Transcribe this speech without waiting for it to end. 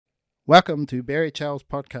Welcome to Barry Charles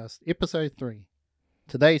Podcast, Episode 3.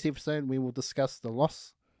 Today's episode we will discuss the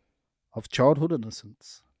loss of childhood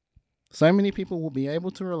innocence. So many people will be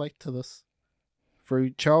able to relate to this through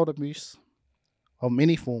child abuse of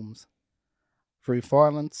many forms, through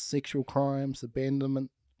violence, sexual crimes,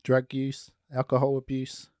 abandonment, drug use, alcohol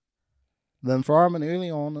abuse. The environment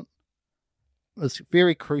early on is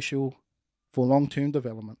very crucial for long-term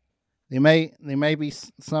development. There may be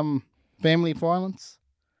some family violence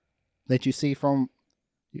that you see from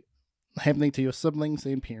happening to your siblings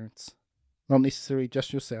and parents, not necessarily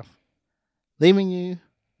just yourself, leaving you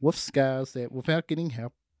with scars that, without getting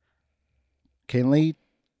help, can lead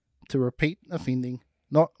to repeat offending.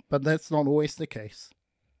 But that's not always the case.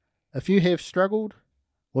 If you have struggled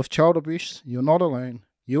with child abuse, you're not alone.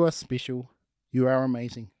 You are special. You are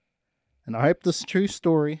amazing. And I hope this true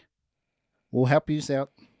story will help you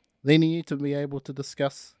out, leading you to be able to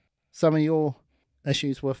discuss some of your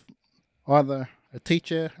issues with either a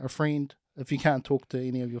teacher, a friend, if you can't talk to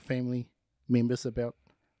any of your family members about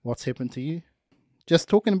what's happened to you. Just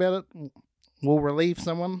talking about it will relieve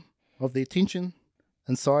someone of the tension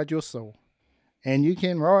inside your soul. And you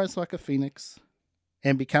can rise like a phoenix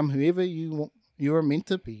and become whoever you are meant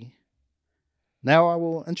to be. Now I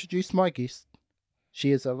will introduce my guest.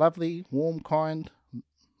 She is a lovely, warm, kind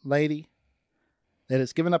lady that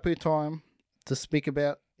has given up her time to speak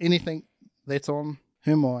about anything that's on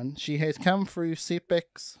her mind. She has come through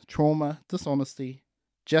setbacks, trauma, dishonesty,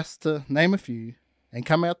 just to name a few, and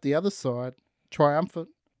come out the other side triumphant.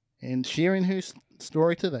 And sharing her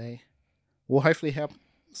story today will hopefully help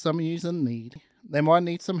some of you in need. They might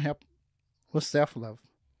need some help with self-love,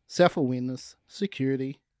 self-awareness,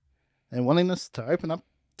 security, and willingness to open up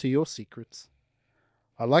to your secrets.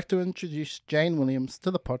 I'd like to introduce Jane Williams to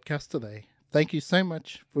the podcast today. Thank you so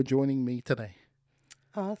much for joining me today.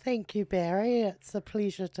 Oh, thank you, Barry. It's a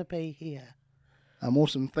pleasure to be here.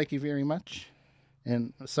 Awesome. Thank you very much.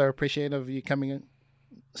 And so appreciative of you coming in,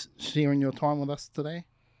 sharing your time with us today.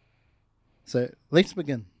 So let's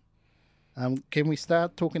begin. Can we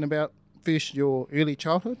start talking about first your early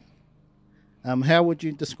childhood? How would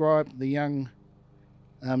you describe the young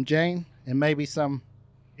Jane, and maybe some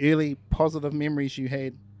early positive memories you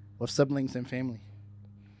had with siblings and family?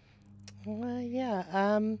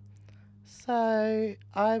 So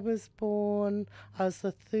I was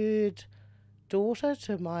the third daughter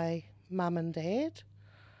to my mum and dad.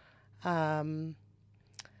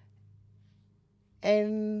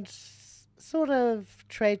 And sort of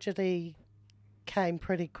tragedy came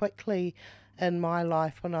pretty quickly in my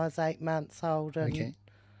life when I was 8 months old.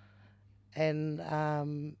 And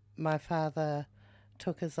my father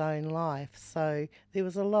took his own life. So there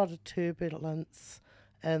was a lot of turbulence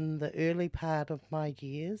in the early part of my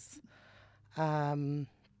years.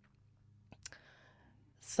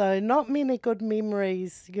 So not many good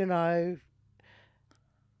memories,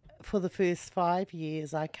 for the first 5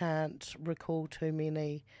 years. I can't recall too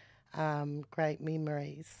many great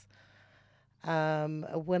memories.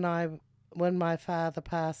 When my father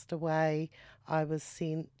passed away, I was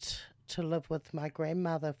sent to live with my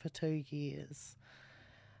grandmother for 2 years.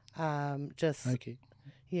 Yeah,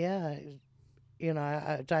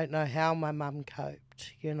 I don't know how my mum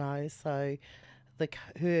coped, so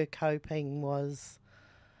her coping was,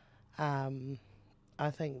 I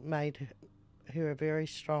think, made her a very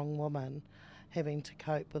strong woman, having to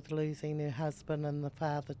cope with losing her husband and the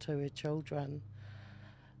father to her children.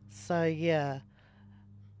 So, yeah.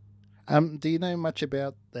 Do you know much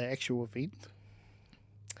about the actual event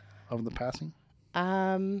of the passing?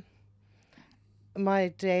 My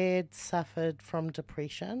dad suffered from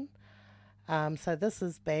depression. So this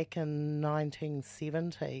is back in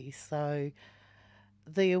 1970. So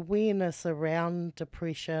the awareness around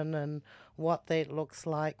depression and what that looks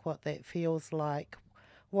like, what that feels like,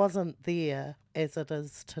 wasn't there as it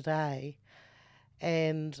is today.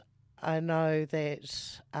 And I know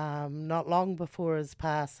that not long before his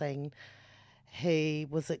passing, he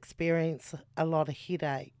was experiencing a lot of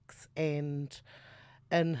headaches, and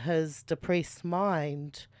in his depressed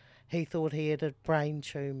mind, he thought he had a brain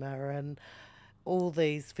tumour, and all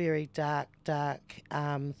these very dark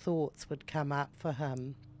thoughts would come up for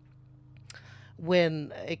him,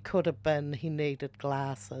 when it could have been he needed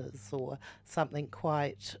glasses or something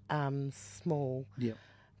quite small. Yeah.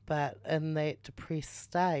 But in that depressed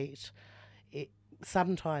state,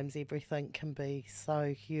 sometimes everything can be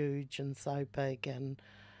so huge and so big, and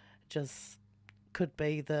just could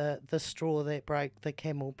be the straw that broke the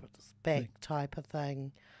camel's back type of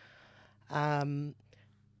thing.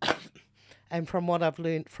 And from what I've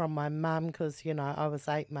learnt from my mum, because, I was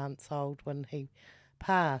 8 months old when he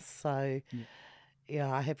passed, so,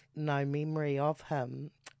 I have no memory of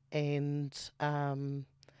him. And my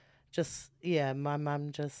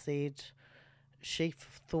mum just said she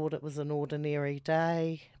thought it was an ordinary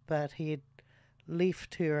day, but he had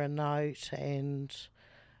left her a note and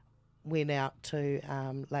went out to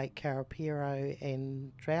Lake Karapiro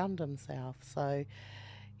and drowned himself. So,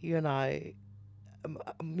 you know,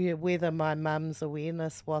 whether my mum's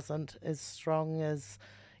awareness wasn't as strong as,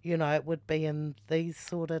 it would be in these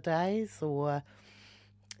sort of days, or,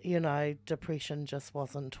 depression just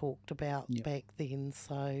wasn't talked about Yep. back then.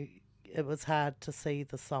 So it was hard to see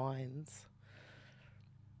the signs.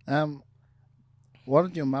 What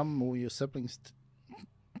did your mum or your siblings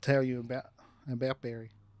tell you about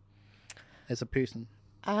Barry as a person?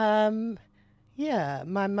 Yeah,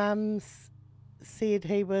 my mum said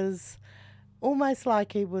he was almost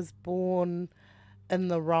like he was born in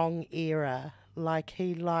the wrong era. Like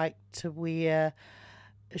he liked to wear,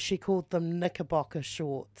 she called them knickerbocker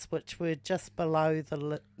shorts, which were just below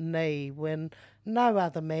the knee when no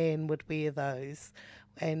other man would wear those.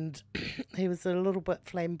 And he was a little bit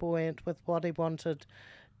flamboyant with what he wanted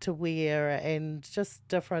to wear, and just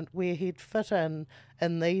different where he'd fit in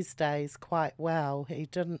these days quite well. He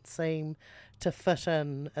didn't seem to fit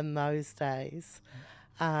in those days.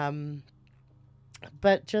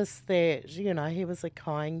 But just that, he was a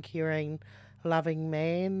kind, caring, loving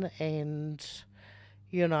man, and,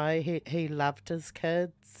 he loved his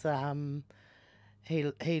kids.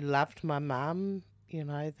 He loved my mum,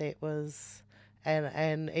 that was,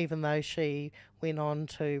 and even though she went on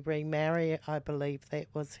to remarry, I believe that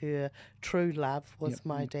was her true love, was Yep,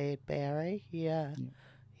 my yep. dad, Barry. Yeah, Yep.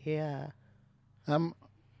 yeah.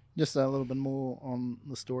 Just a little bit more on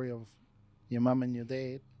the story of your mum and your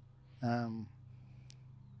dad. All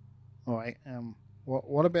right.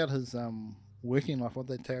 What about his working life? What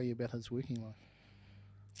did they tell you about his working life?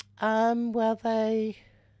 Well, they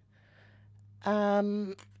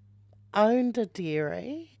owned a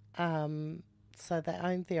dairy. So they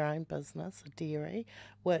owned their own business, a dairy,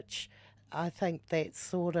 which I think that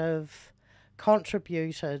sort of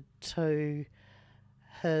contributed to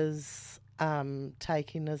his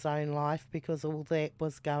taking his own life, because all that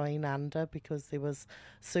was going under, because there was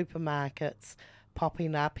supermarkets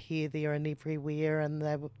popping up here, there and everywhere, and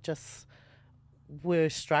they were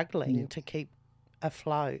struggling Yep. to keep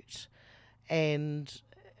afloat. And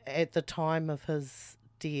at the time of his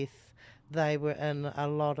death, they were in a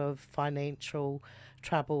lot of financial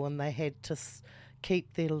trouble, and they had to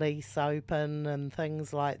keep their lease open and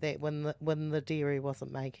things like that when the dairy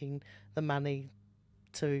wasn't making the money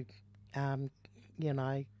to,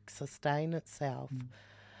 sustain itself.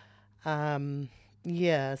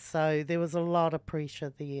 Yeah, so there was a lot of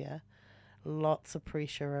pressure there, lots of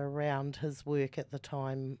pressure around his work at the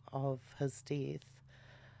time of his death.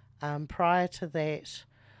 Prior to that,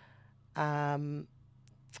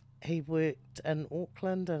 he worked in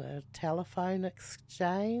Auckland in a telephone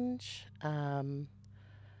exchange.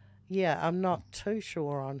 Yeah, I'm not too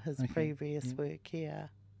sure on his Okay. previous Yep. work. Yeah,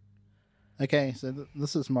 Okay, so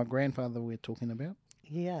this is my grandfather we're talking about.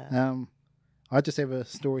 yeah, I just have a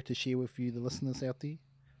story to share with you, the listeners out there.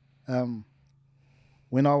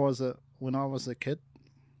 When I was a kid,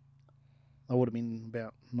 I would have been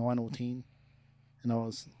about 9 or 10, and I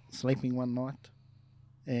was sleeping one night,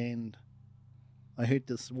 and I heard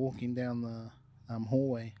this walking down the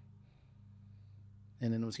hallway,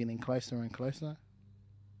 and then it was getting closer and closer,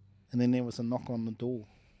 and then there was a knock on the door,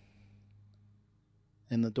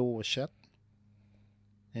 and the door was shut,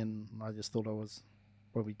 and I just thought I was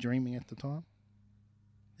probably dreaming at the time,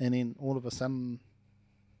 and then all of a sudden,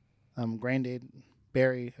 Granddad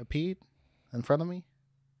Barry appeared in front of me.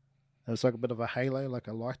 It was like a bit of a halo, like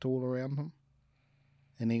a light all around him,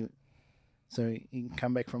 and he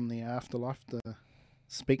come back from the afterlife to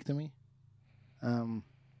speak to me.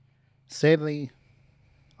 Sadly,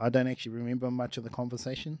 I don't actually remember much of the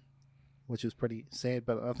conversation, which was pretty sad,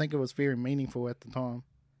 but I think it was very meaningful at the time.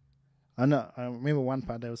 I remember one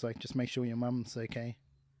part that was like, just make sure your mum's okay.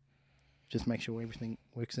 Just make sure everything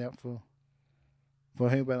works out for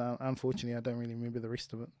her, but unfortunately I don't really remember the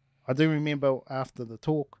rest of it. I do remember after the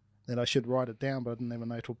talk that I should write it down, but I didn't have a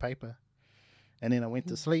note or paper. And then I went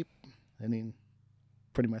to sleep, and then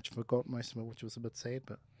pretty much forgot most of it, which was a bit sad,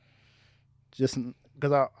 but just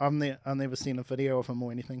because I've never seen a video of him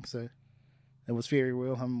or anything, so it was very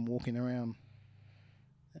real, him walking around.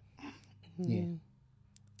 Yeah.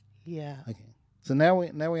 yeah. Okay. So now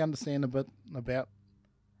we understand a bit about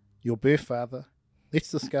your birth father.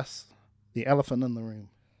 Let's discuss the elephant in the room.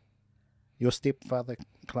 Your stepfather,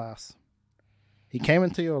 Class. He came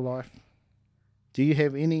into your life. Do you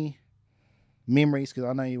have any memories? Because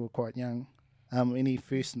I know you were quite young.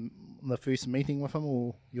 the first meeting with him,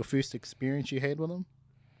 or your first experience you had with him,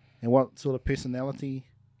 and what sort of personality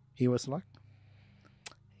he was like?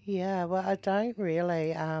 Yeah, well, I don't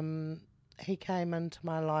really. He came into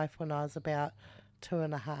my life when I was about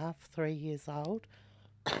 2.5, 3 years old.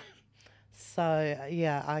 So,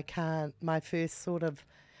 yeah, I can't. My first sort of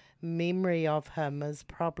memory of him is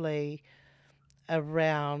probably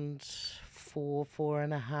around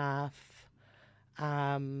 4.5.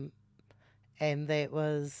 Um, and that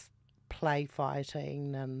was play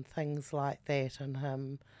fighting and things like that, and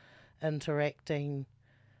him interacting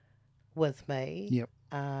with me. Yep.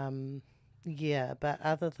 Yeah, but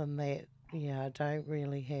other than that, yeah, I don't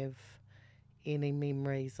really have any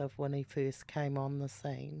memories of when he first came on the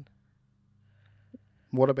scene.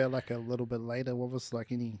 What about like a little bit later? What was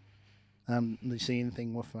like any? Did you see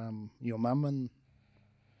anything with your mum and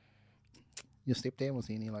your stepdad? Was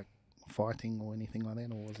there any like fighting or anything like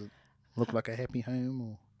that, or was it look like a happy home?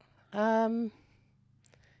 Or Um,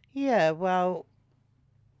 yeah, well,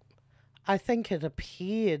 I think it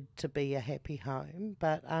appeared to be a happy home,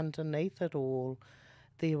 but underneath it all,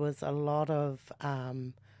 there was a lot of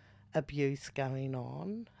abuse going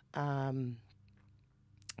on.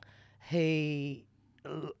 He,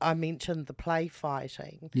 I mentioned the play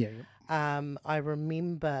fighting. yeah, yep. I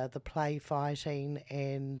remember the play fighting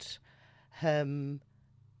and him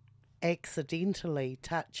accidentally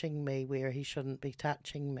touching me where he shouldn't be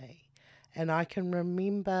touching me. And I can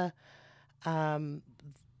remember um,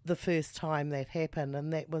 the first time that happened,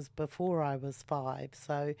 and that was before I was 5.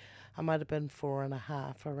 So I might have been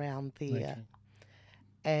 4.5 around there. Okay.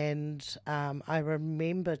 And I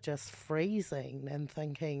remember just freezing and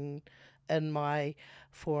thinking in my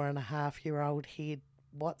 4.5-year-old head,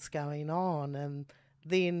 what's going on? And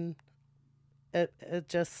then it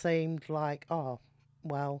just seemed like, oh,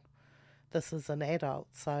 well, this is an adult,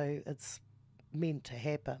 so it's meant to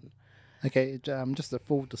happen. Okay, just a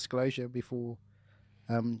full disclosure before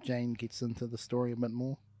Jane gets into the story a bit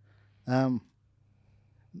more. Um,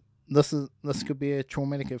 this could be a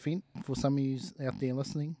traumatic event for some of you out there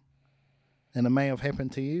listening, and it may have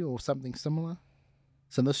happened to you or something similar.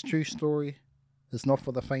 So this true story is not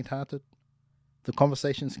for the faint-hearted. The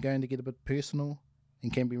conversation's going to get a bit personal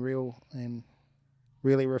and can be real and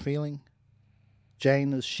really revealing.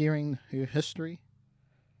 Jane is sharing her history,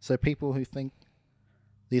 so people who think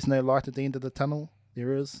there's no light at the end of the tunnel,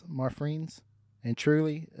 there is, my friends. And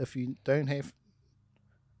truly, if you don't have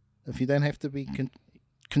to be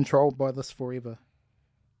controlled by this forever.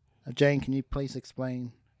 Jane, can you please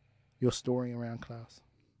explain your story around class?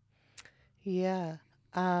 Yeah.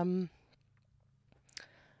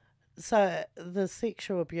 So the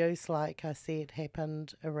sexual abuse, like I said,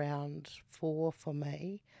 happened around 4 for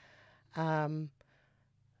me.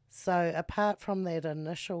 So apart from that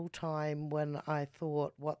initial time when I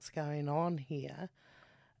thought, what's going on here,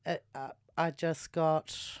 I just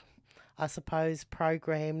got, I suppose,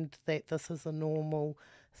 programmed that this is a normal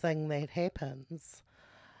thing that happens.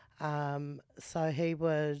 So he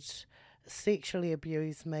would sexually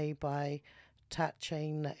abuse me by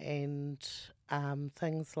touching and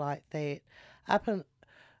things like that. Up and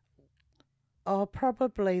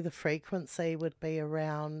probably the frequency would be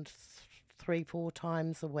around 3-4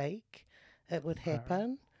 times a week. It would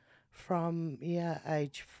happen from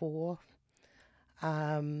age 4.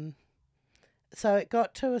 So it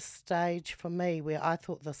got to a stage for me where I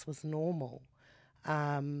thought this was normal.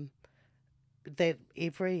 That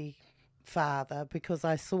every father, because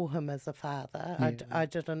I saw him as a father, I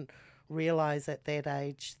didn't realise at that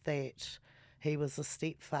age that he was a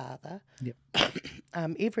stepfather. Yep.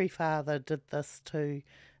 Every father did this to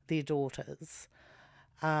their daughters.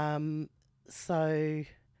 So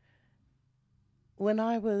when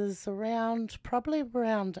I was probably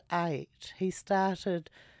around 8, he started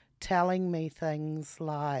telling me things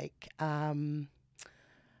like, I'm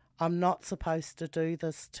not supposed to do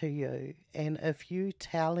this to you, and if you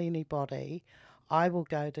tell anybody, I will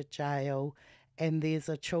go to jail, and there's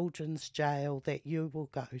a children's jail that you will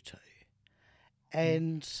go to.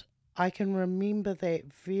 And I can remember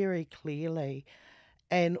that very clearly,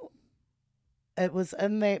 and it was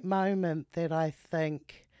in that moment that I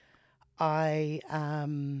think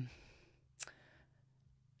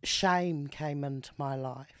shame came into my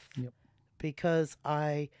life. Yep. Because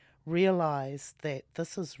I realised that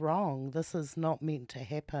this is wrong. This is not meant to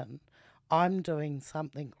happen. I'm doing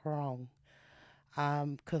something wrong.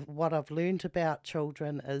 Because what I've learned about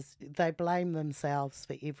children is they blame themselves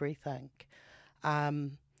for everything.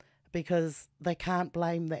 Because they can't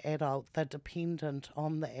blame the adult. They're dependent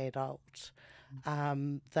on the adult.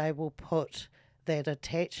 They will put that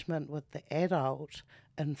attachment with the adult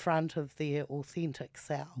in front of their authentic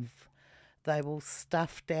self. They will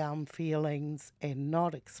stuff down feelings and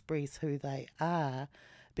not express who they are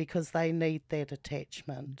because they need that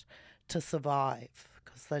attachment to survive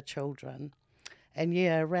because they're children. And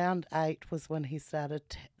yeah, around 8 was when he started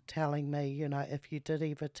telling me, you know, if you did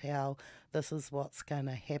ever tell, this is what's going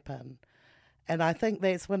to happen. And I think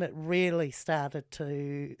that's when it really started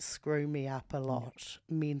to screw me up a lot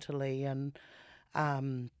mentally and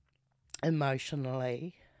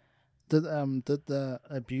emotionally. Did the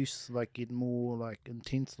abuse like get more like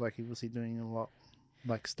intense? Like was he doing a lot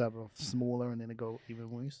like start off smaller and then it got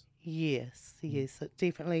even worse? Yes, it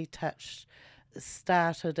definitely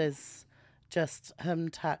started as just him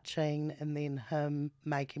touching and then him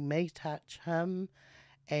making me touch him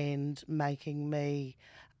and making me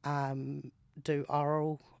do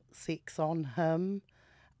oral sex on him.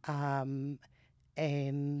 And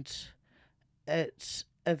it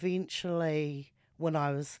eventually, when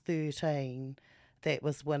I was 13, that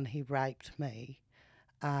was when he raped me.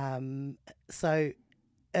 So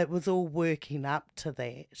it was all working up to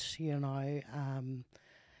that, you know,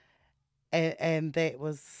 and that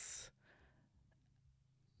was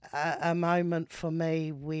a moment for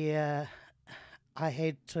me where I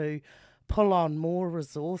had to pull on more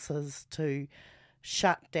resources to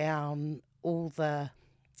shut down all the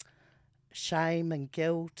shame and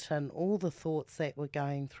guilt and all the thoughts that were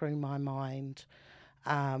going through my mind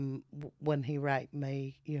when he raped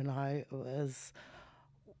me. You know, it was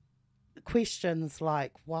questions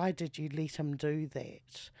like, why did you let him do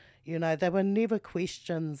that? You know, they were never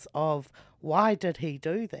questions of why did he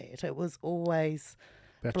do that. It was always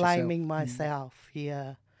About blaming yourself. myself.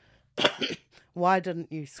 Yeah. Why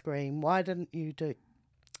didn't you scream? Why didn't you do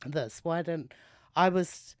this? Why didn't I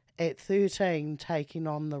was at 13 taking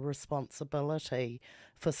on the responsibility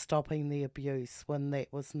for stopping the abuse when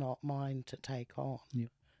that was not mine to take on. Yeah.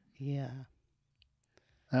 Yeah.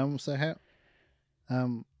 So how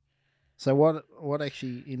so what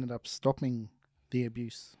actually ended up stopping the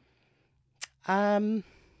abuse?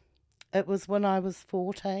 It was when I was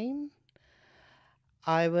 14.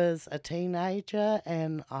 I was a teenager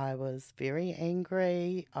and I was very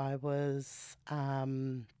angry. I was,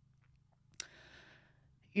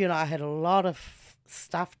 you know, I had a lot of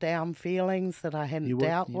stuffed down feelings that I hadn't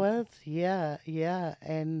dealt with. Yeah.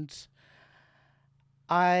 And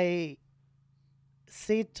I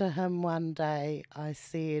said to him one day, I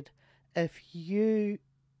said, if you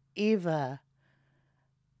ever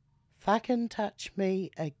fucking touch me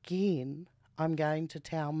again, I'm going to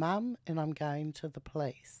tell Mum and I'm going to the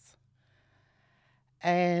police.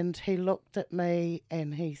 And he looked at me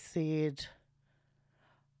and he said,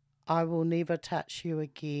 I will never touch you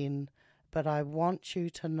again, but I want you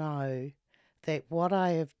to know that what I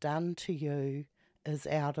have done to you is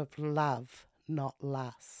out of love, not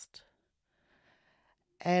lust.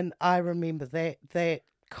 And I remember that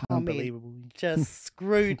comment just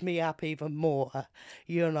screwed me up even more.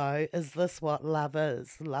 You know, is this what love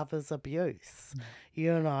is? Love is abuse.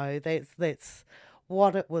 You know, that's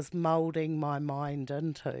what it was moulding my mind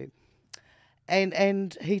into.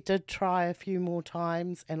 And he did try a few more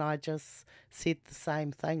times, and I just said the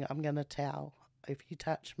same thing. I'm going to tell. If you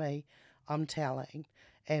touch me, I'm telling.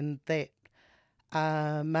 And that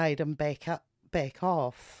made him back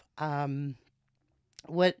off,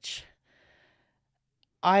 which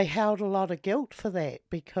I held a lot of guilt for that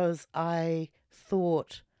because I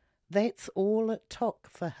thought that's all it took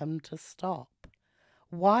for him to stop.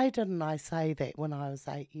 Why didn't I say that when I was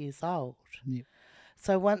 8 years old? Yep.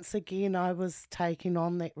 So once again, I was taking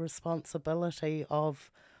on that responsibility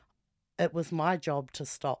of it was my job to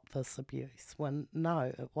stop this abuse, when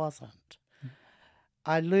no, it wasn't.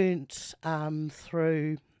 I learnt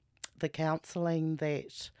through the counselling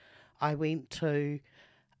that I went to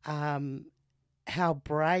how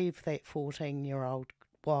brave that 14-year-old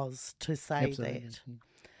was to say that.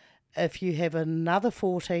 If you have another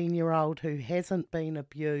 14-year-old who hasn't been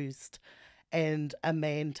abused and a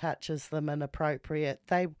man touches them inappropriate,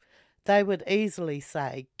 they would easily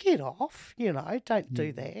say, get off, you know, don't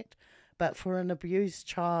do that. But for an abused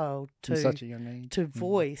child to such a young age, to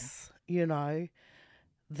voice, you know,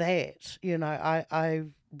 that, you know, I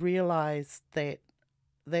realised that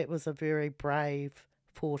was a very brave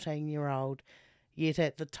 14-year-old. Yet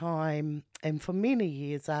at the time, and for many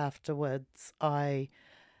years afterwards, I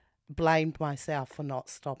blamed myself for not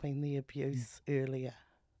stopping the abuse earlier.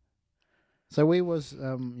 So where was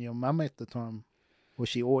your mum at the time? Was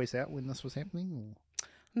she always out when this was happening? Or?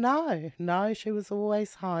 No, she was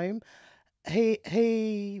always home.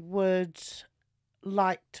 He would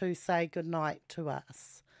like to say goodnight to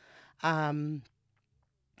us. Well,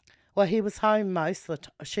 Well, he was home most of the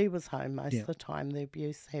time. She was home most Yeah. of the time the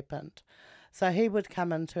abuse happened. So he would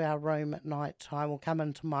come into our room at night time, or come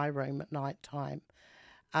into my room at night time,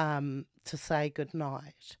 to say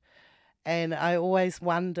goodnight. And I always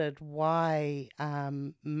wondered why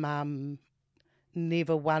Mum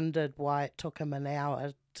never wondered why it took him an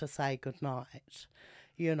hour to say goodnight.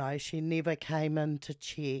 You know, she never came in to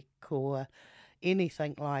check or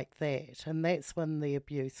anything like that. And that's when the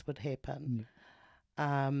abuse would happen.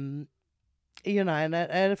 You know, and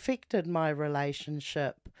it affected my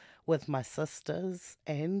relationship with my sisters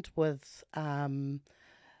and with my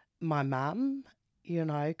mum, you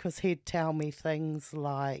know, because he'd tell me things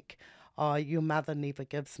like, oh, your mother never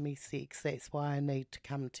gives me sex, that's why I need to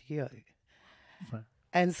come to you. Right.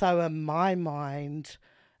 And so in my mind,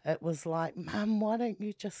 it was like, Mum, why don't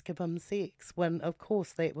you just give him sex? When, of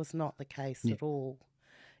course, that was not the case Yeah. at all.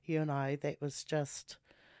 You know, that was just,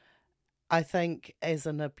 I think as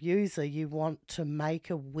an abuser, you want to make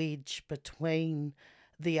a wedge between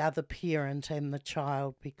the other parent and the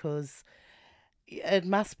child, because it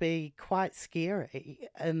must be quite scary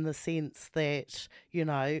in the sense that, you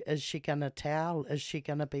know, is she going to tell? Is she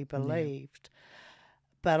going to be believed?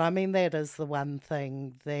 But I mean, that is the one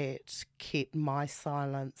thing that kept my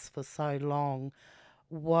silence for so long,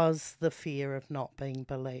 was the fear of not being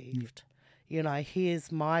believed. You know,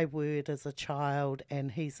 here's my word as a child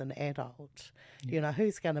and he's an adult. You know,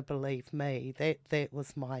 who's going to believe me? That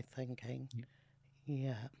was my thinking.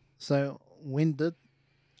 Yeah. So when did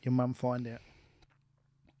your mum find out?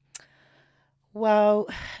 Well,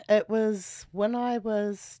 it was when I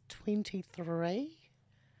was 23.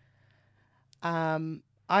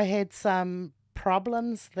 I had some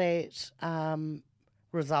problems that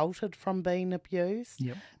resulted from being abused.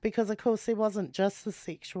 Yep. Because, of course, there wasn't just the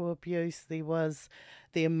sexual abuse, there was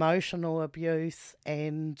the emotional abuse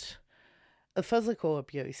and the physical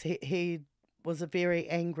abuse. He was a very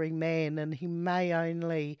angry man, and he may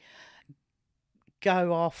only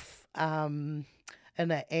go off in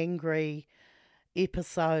an angry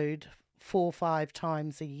episode 4 or 5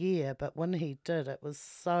 times a year, but when he did, it was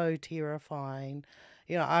so terrifying.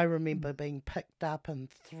 You know, I remember being picked up and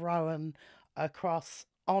thrown across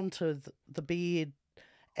onto the bed,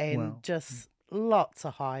 and just lots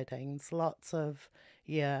of hidings, lots of,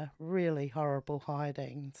 really horrible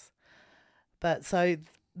hidings. But so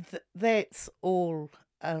that's all,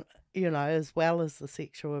 you know, as well as the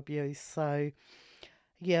sexual abuse. So,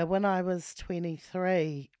 yeah, when I was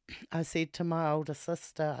 23, I said to my older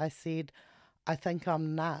sister, I said, I think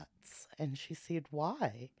I'm nuts. And she said,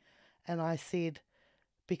 why? And I said,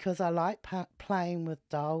 because I like playing with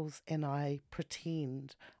dolls and I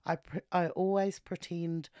pretend. I always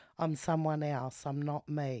pretend I'm someone else. I'm not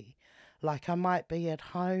me. Like I might be at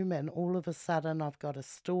home and all of a sudden I've got a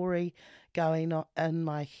story going on in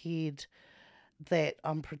my head that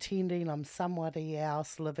I'm pretending I'm somebody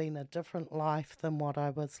else living a different life than what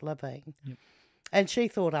I was living. Yep. And she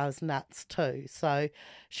thought I was nuts too. So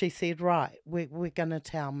she said, right, we're going to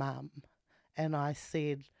tell Mum. And I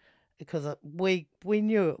said, because we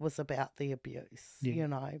knew it was about the abuse, you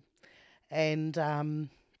know. And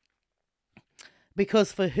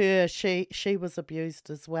because for her, she was abused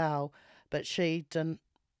as well, but she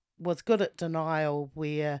was good at denial,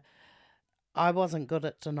 where I wasn't good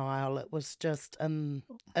at denial. It was just in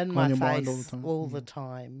my your mind face all the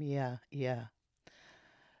time. Yeah.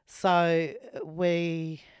 So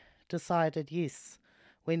we decided, yes,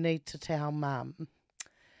 we need to tell Mum.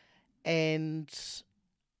 And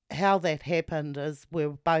how that happened is we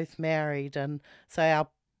were both married, and so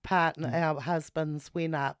our husbands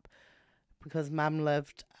went up, because Mum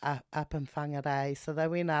lived up in Whangarei. So they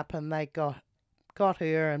went up and they got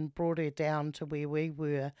her and brought her down to where we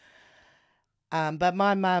were. But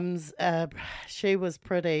my mum's, she was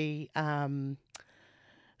pretty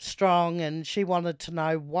strong, and she wanted to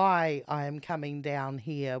know why I am coming down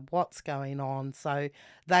here, what's going on. So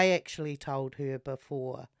they actually told her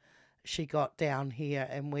before she got down here,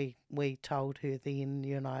 and we told her then,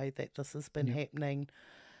 you know, that this has been happening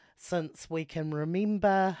since we can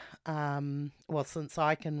remember. Well, since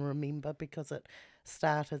I can remember, because it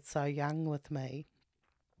started so young with me.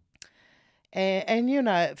 And you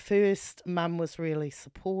know, at first, Mum was really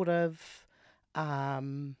supportive.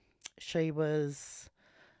 She was,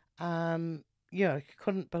 you know,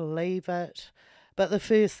 couldn't believe it. But the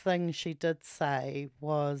first thing she did say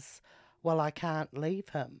was, well, I can't leave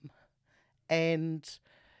him. And,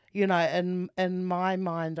 you know, in my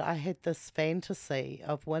mind, I had this fantasy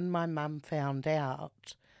of when my mum found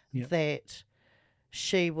out that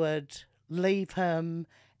she would leave him,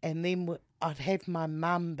 and then I'd have my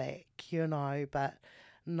mum back, you know. But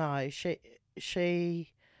no,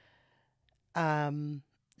 she um,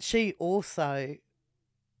 she also,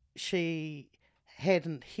 she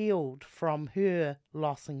hadn't healed from her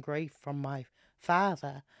loss and grief from my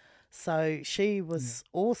father. So she Yeah. was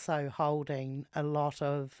also holding a lot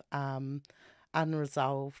of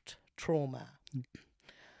unresolved trauma,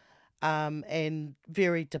 and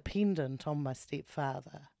very dependent on my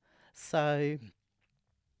stepfather. So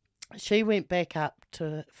she went back up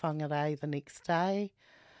to Whangarei the next day.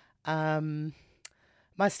 Um,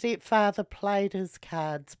 my stepfather played his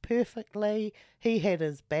cards perfectly. He had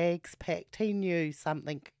his bags packed. He knew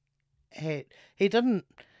something had.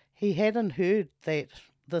 He hadn't heard that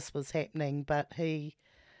this was happening, but he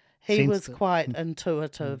was Sensed it. quite Mm.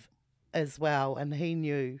 intuitive as well, and he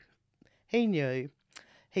knew. He knew.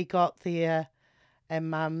 He got there, and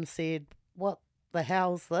Mum said, "What the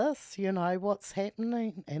hell's this? You know what's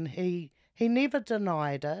happening?" And he never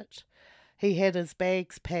denied it. He had his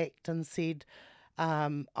bags packed and said,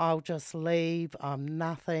 I'll just leave. I'm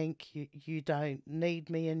nothing. You don't need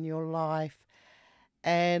me in your life.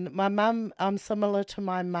 And my mum, I'm similar to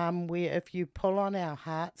my mum, where if you pull on our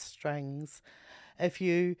heartstrings, if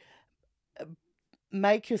you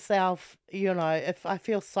make yourself, if I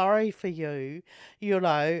feel sorry for you,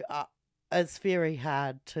 it's very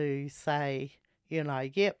hard to say,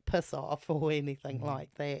 yep, piss off or anything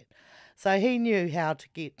like that. So he knew how to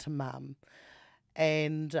get to mum.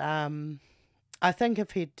 And I think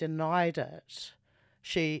if he'd denied it,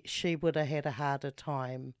 she would have had a harder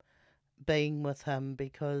time being with him,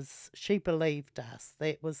 because she believed us.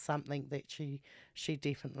 That was something that she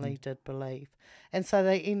definitely did believe. And so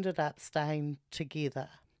they ended up staying together.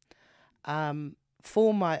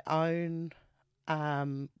 For my own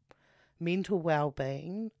mental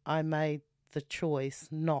well-being, I made the choice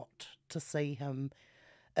not to see him.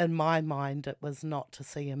 In my mind, it was not to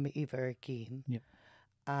see him ever again. Yep.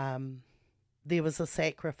 There was a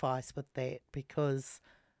sacrifice with that, because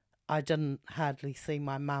I didn't hardly see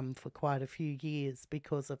my mum for quite a few years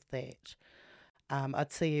because of that.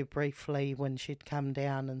 I'd see her briefly when she'd come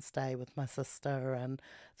down and stay with my sister and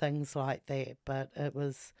things like that, but it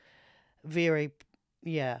was very,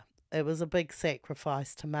 yeah, it was a big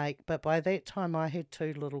sacrifice to make. But by that time, I had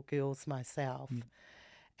two little girls myself,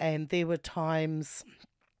 and there were times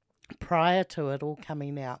prior to it all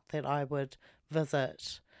coming out that I would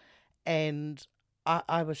visit, and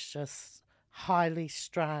I was just highly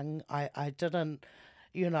strung. I didn't,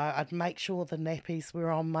 I'd make sure the nappies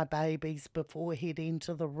were on my babies before he'd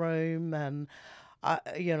enter the room, and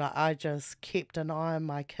I just kept an eye on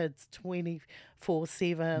my kids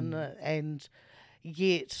 24/7, and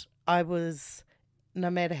yet I was, no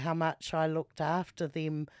matter how much I looked after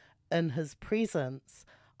them in his presence,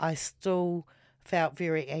 I still felt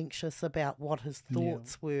very anxious about what his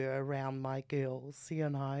thoughts were around my girls.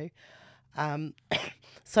 Um,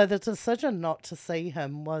 so the decision not to see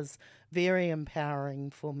him was very empowering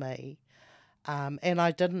for me. And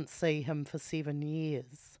I didn't see him for 7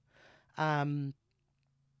 years.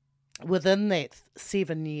 Within that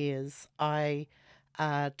 7 years, I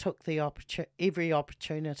took the every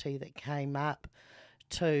opportunity that came up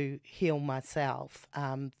to heal myself.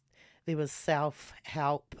 There was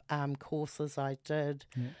self-help courses I did,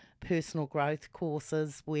 personal growth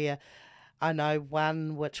courses, where I know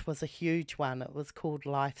one which was a huge one. It was called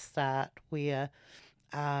Life Start, where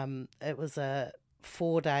it was a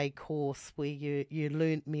 4-day course where you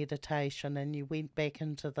learnt meditation and you went back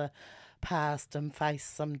into the past and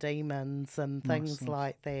faced some demons and things Nice.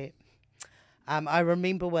 like that. I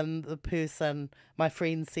remember when my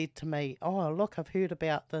friend said to me, "Oh, look, I've heard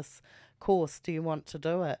about this course. Do you want to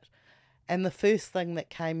do it?" And the first thing that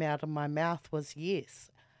came out of my mouth was yes.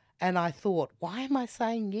 And I thought, why am I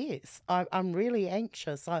saying yes? I'm really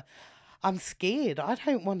anxious. I'm scared. I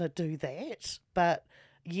don't want to do that. But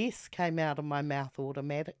yes came out of my mouth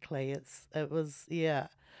automatically. It was, yeah,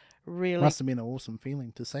 really, Must have been an awesome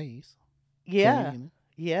feeling to say yes. yeah, Fully.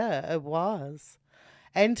 yeah, it was.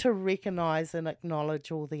 And to recognise and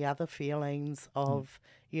acknowledge all the other feelings of,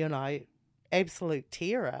 absolute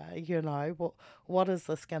terror, what is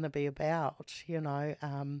this going to be about,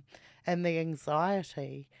 and the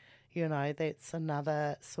anxiety, that's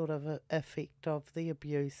another sort of effect of the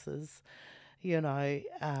abuses,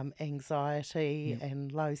 anxiety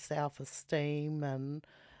and low self-esteem and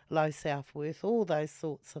low self-worth, all those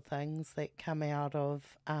sorts of things that come out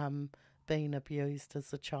of being abused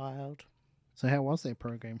as a child. So how was that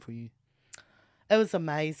program for you? It was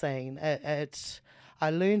amazing. I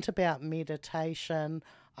learnt about meditation.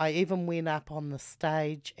 I even went up on the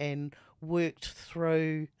stage and worked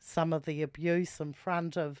through some of the abuse in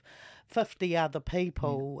front of 50 other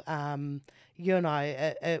people.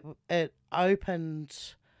 It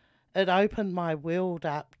opened it opened my world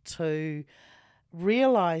up to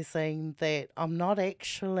realizing that I'm not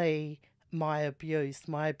actually my abuse.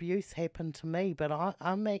 My abuse happened to me, but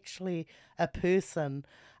I'm actually a person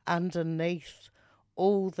underneath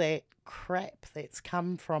all that crap that's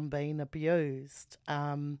come from being abused.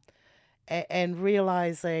 And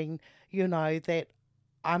realizing, that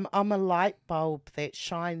I'm a light bulb that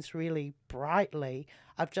shines really brightly.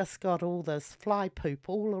 I've just got all this fly poop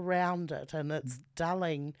all around it, and it's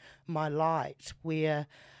dulling my light. Where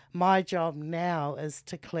my job now is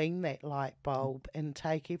to clean that light bulb and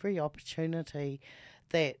take every opportunity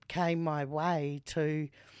that came my way to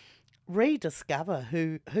rediscover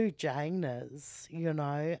who Jane is,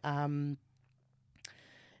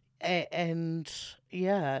 and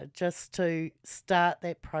yeah, just to start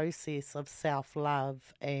that process of self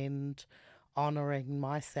love and honoring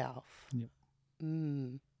myself. Yep.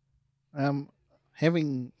 Mm.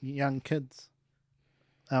 Having young kids,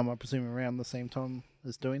 I presume around the same time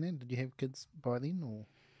as doing that. Did you have kids by then, or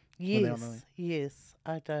without knowing? Yes,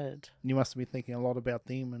 I did. You must have been thinking a lot about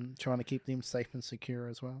them and trying to keep them safe and secure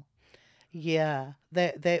as well. Yeah,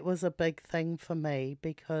 that was a big thing for me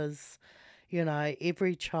because,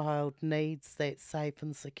 every child needs that safe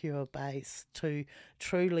and secure base to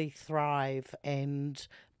truly thrive and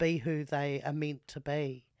be who they are meant to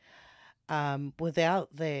be.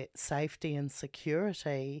 Without that safety and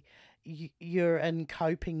security, you're in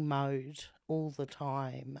coping mode all the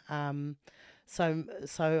time.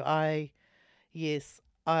 So I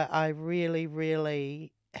really,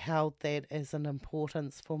 really held that as an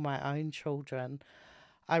importance for my own children.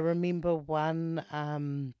 I remember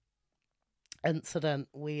one incident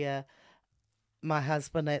where my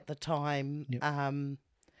husband at the time Yep.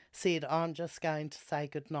 said, "I'm just going to say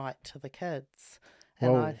goodnight to the kids."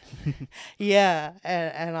 And Whoa.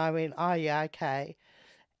 and I went, "Oh, yeah, okay."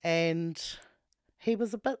 And he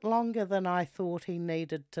was a bit longer than I thought he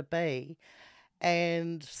needed to be.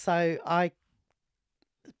 And so I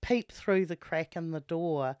peeped through the crack in the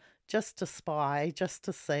door just to spy, just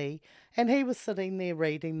to see. And he was sitting there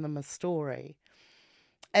reading them a story.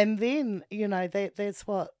 And then, that's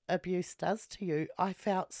what abuse does to you. I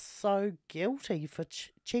felt so guilty for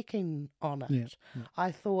checking on it. Yeah, yeah.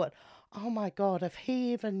 I thought, oh my God, if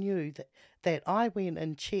he ever knew that I went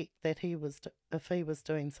and checked that if he was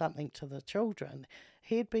doing something to the children,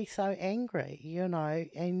 he'd be so angry,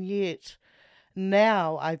 and yet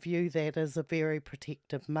now I view that as a very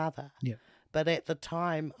protective mother. Yeah. But at the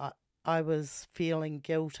time, I was feeling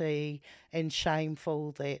guilty and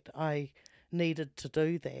shameful that I needed to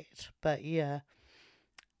do that. But yeah,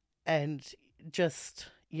 and just,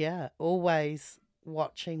 always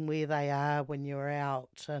watching where they are when you're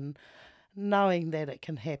out and knowing that it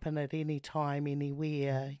can happen at any time,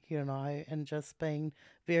 anywhere, and just being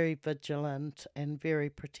very vigilant and very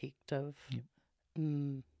protective. Yep.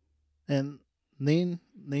 Mm. And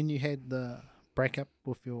then you had the breakup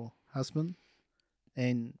with your husband,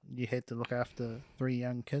 and you had to look after 3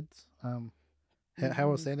 young kids. How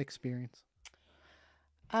was that experience?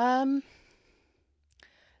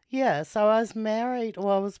 Yeah, so I was married,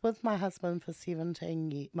 I was with my husband for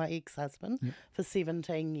 17 years, my ex-husband, Yep. for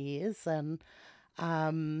 17 years, and,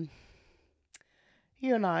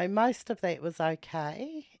 most of that was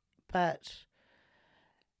okay, but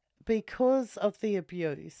because of the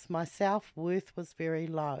abuse, my self-worth was very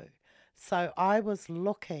low. So I was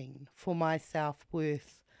looking for my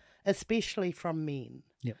self-worth, especially from men,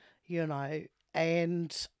 Yep.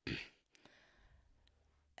 and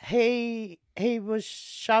he was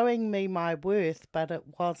showing me my worth, but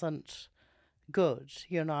it wasn't good,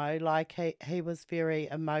 like he was very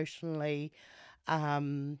emotionally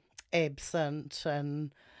absent,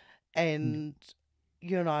 and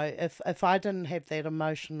if I didn't have that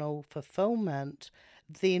emotional fulfillment,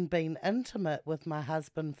 then being intimate with my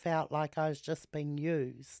husband felt like I was just being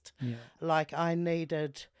used. Yeah. Like I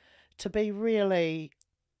needed to be really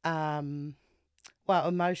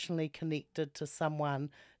emotionally connected to someone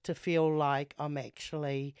to feel like I'm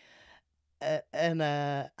actually in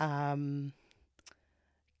a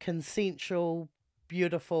consensual,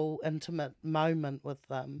 beautiful, intimate moment with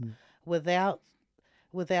them. Mm.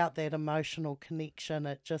 Without that emotional connection,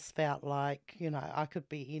 it just felt like, I could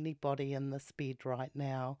be anybody in this bed right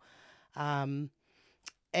now. And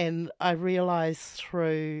I realised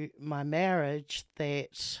through my marriage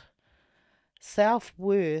that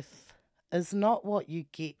self-worth is not what you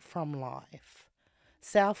get from life.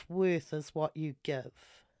 Self-worth is what you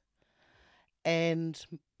give. And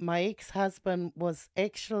my ex-husband was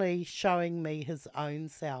actually showing me his own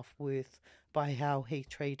self-worth by how he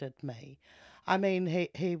treated me. I mean,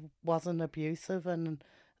 he wasn't abusive in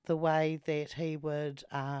the way that he wouldn't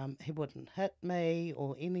hit me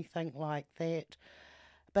or anything like that,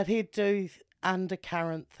 but he'd do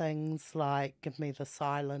undercurrent things like give me the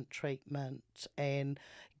silent treatment and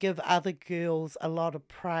give other girls a lot of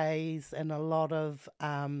praise and a lot of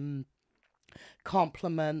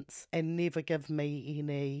compliments and never give me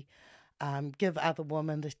any. Give other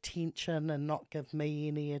women attention and not give me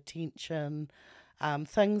any attention.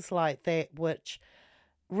 Things like that, which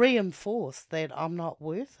reinforce that I'm not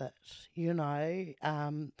worth it. You know,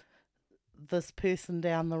 this person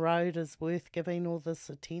down the road is worth giving all this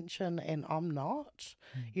attention and I'm not.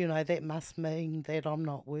 You know, that must mean that I'm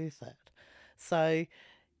not worth it. So,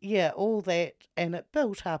 yeah, all that, and it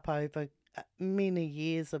built up over many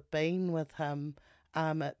years of being with him.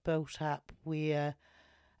 It built up where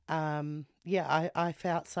I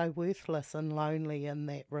felt so worthless and lonely in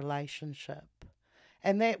that relationship.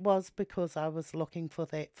 And that was because I was looking for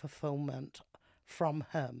that fulfillment from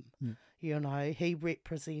him. You know, he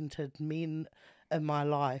represented men in my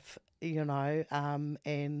life, you know,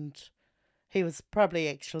 and he was probably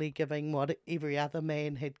actually giving what every other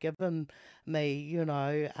man had given me, you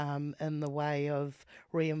know, in the way of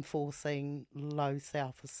reinforcing low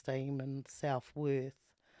self-esteem and self-worth.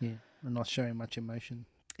 Yeah, and not showing much emotion.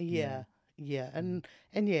 Yeah, and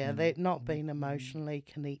that not being emotionally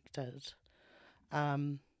connected.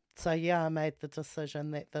 So yeah, I made the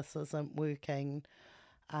decision that this isn't working,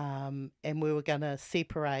 and we were going to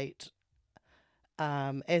separate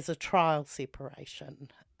as a trial separation.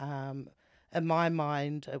 In my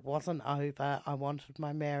mind, it wasn't over. I wanted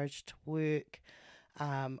my marriage to work.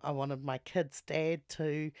 I wanted my kids' dad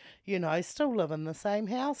to, you know, still live in the same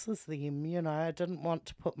house as them. You know, I didn't want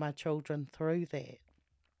to put my children through that.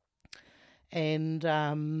 And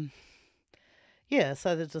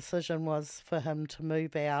so the decision was for him to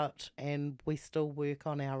move out and we still work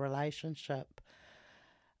on our relationship.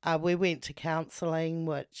 We went to counselling,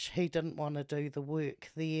 which he didn't want to do the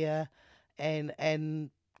work there. And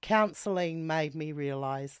counselling made me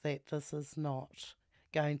realise that this is not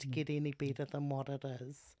going to get any better than what it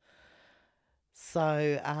is.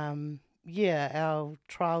 So, our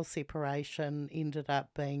trial separation ended up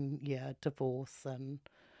being, divorce and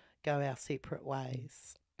go our separate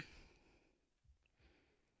ways.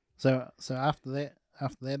 So after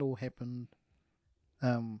that all happened,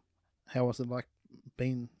 how was it like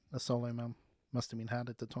being a solo mum? Must have been hard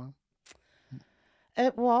at the time.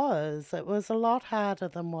 It was a lot harder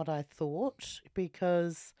than what I thought,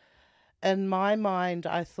 because in my mind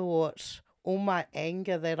I thought all my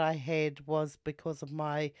anger that I had was because of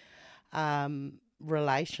my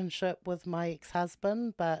relationship with my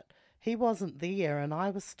ex-husband, but he wasn't there and I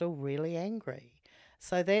was still really angry.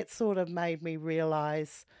 So that sort of made me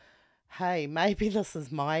realise, hey, maybe this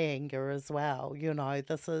is my anger as well. You know,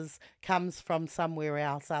 comes from somewhere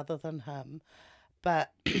else other than him.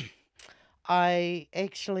 But I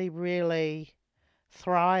actually really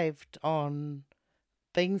thrived on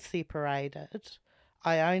being separated.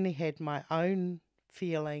 I only had my own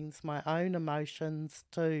feelings, my own emotions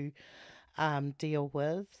to deal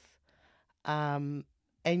with. And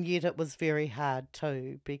yet it was very hard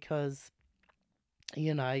too, because,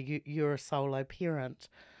 you know, you're a solo parent.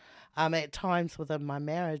 At times within my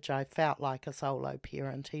marriage, I felt like a solo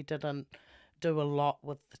parent. He didn't do a lot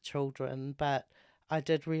with the children, but I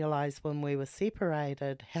did realise when we were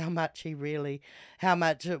separated how much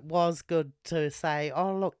it was good to say,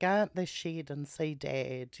 oh, look, go out the shed and see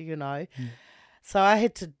Dad, you know. So I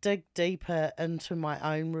had to dig deeper into my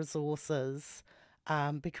own resources,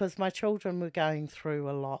 because my children were going through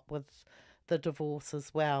a lot with the divorce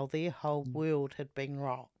as well. Their whole world had been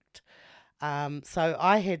rocked. So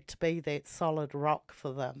I had to be that solid rock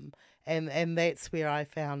for them. And that's where I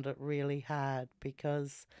found it really hard,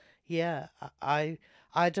 because, I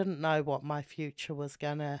didn't know what my future was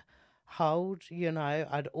going to hold. You know,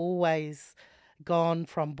 I'd always gone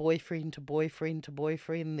from boyfriend to boyfriend to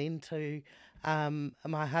boyfriend, then to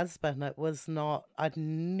my husband. I'd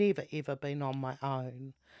never ever been on my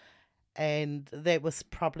own. And that was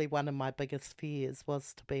probably one of my biggest fears,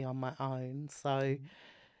 was to be on my own. So,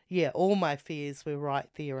 all my fears were right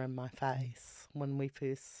there in my face when we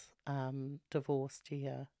first divorced.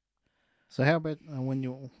 So how about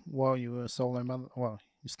while you were a solo mother? Well,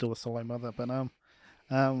 you're still a solo mother, but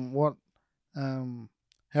what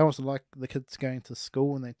how was it like the kids going to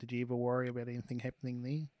school and that? Did you ever worry about anything happening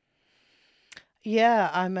there? Yeah,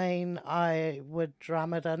 I mean, I would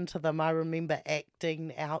drum it into them. I remember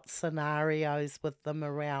acting out scenarios with them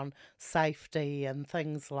around safety and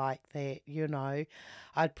things like that, you know.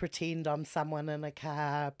 I'd pretend I'm someone in a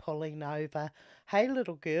car pulling over. Hey,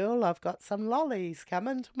 little girl, I've got some lollies. Come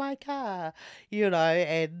into my car, you know,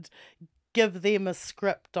 and give them a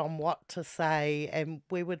script on what to say, and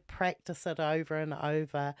we would practice it over and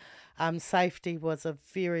over. Safety was a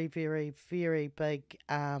very, very, very big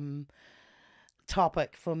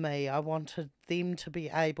topic for me. I wanted them to be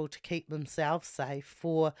able to keep themselves safe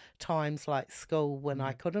for times like school when I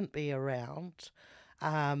Yeah. couldn't be around,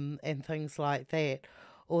 and things like that.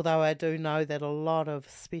 Although I do know that a lot of,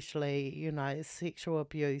 especially, you know, sexual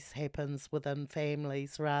abuse happens within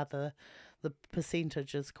families, rather, the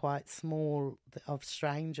percentage is quite small of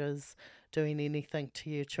strangers doing anything to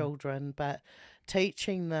your Yeah. children. But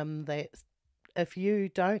teaching them that if you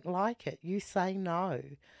don't like it, you say no.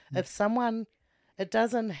 Yeah. If someone, it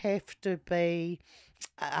doesn't have to be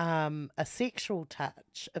a sexual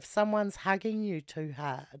touch. If someone's hugging you too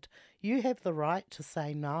hard, you have the right to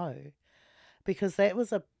say no. Because that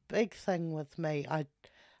was a big thing with me.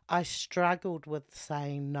 I struggled with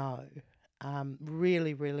saying no.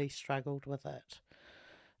 Really, really struggled with it.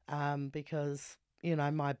 Because, you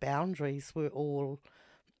know, my boundaries were all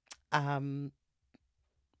um,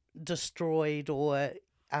 destroyed or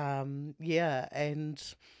yeah, and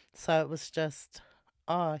so it was just,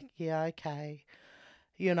 oh yeah, okay,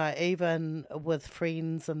 you know, even with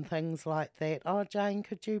friends and things like that. Oh, Jane,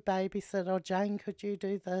 could you babysit? Oh, Jane, could you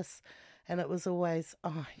do this? And it was always,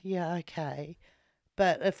 oh yeah, okay.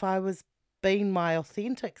 But if I was being my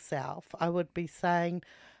authentic self, I would be saying,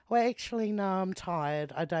 well, actually, no, I'm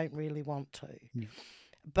tired, I don't really want to. Yeah.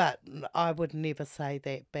 But I would never say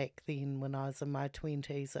that back then when I was in my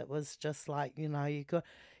 20s. It was just like, you know,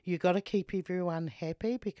 you got to keep everyone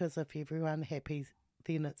happy, because if everyone happy,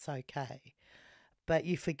 then it's okay. But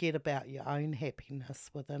you forget about your own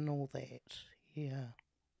happiness within all that. Yeah.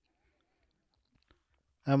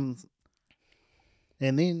 Um,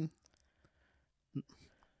 and then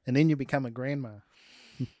and then you become a grandma.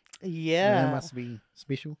 And that Yeah. must be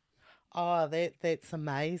special. Oh, that's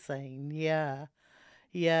amazing. Yeah.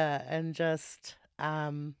 Yeah, and just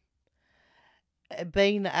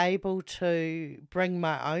being able to bring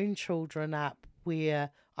my own children up where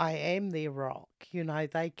I am their rock. You know,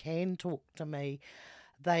 they can talk to me.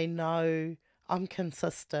 They know I'm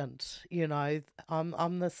consistent. You know,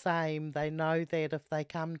 I'm the same. They know that if they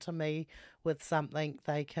come to me with something,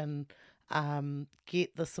 they can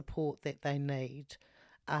get the support that they need.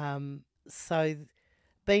 So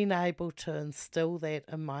being able to instill that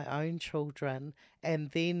in my own children,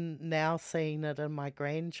 and then now seeing it in my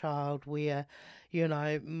grandchild where, you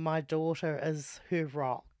know, my daughter is her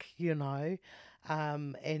rock, you know,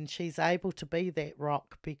 and she's able to be that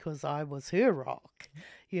rock because I was her rock,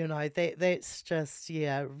 you know, that's just,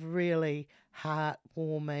 yeah, really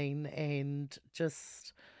heartwarming and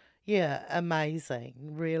just, yeah, amazing,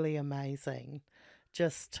 really amazing,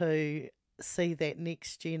 just to see that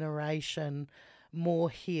next generation more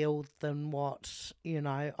healed than what, you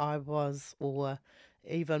know, I was, or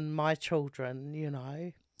even my children, you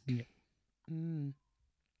know. Yeah. Mm.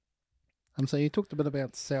 So you talked a bit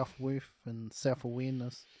about self worth and self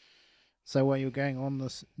awareness. So while you're going on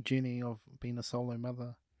this journey of being a solo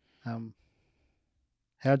mother, um,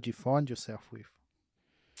 how did you find your self worth?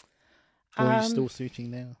 Or are you Um, still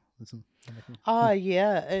searching now? Isn't wonderful. oh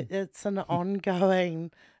yeah, it's an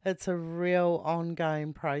ongoing, it's a real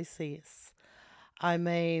ongoing process. I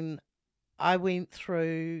mean, I went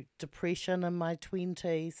through depression in my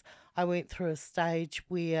 20s. I went through a stage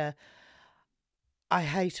where I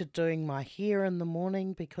hated doing my hair in the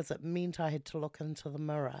morning because it meant I had to look into the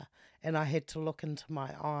mirror and I had to look into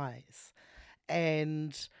my eyes.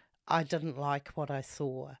 And I didn't like what I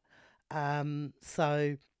saw.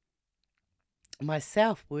 So my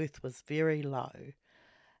self worth was very low.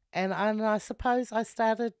 And I suppose I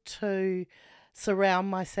started to surround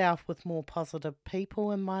myself with more positive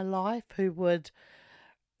people in my life who would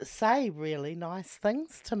say really nice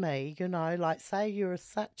things to me, you know, like say, you're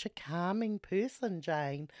such a calming person,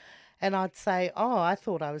 Jane. And I'd say, oh, I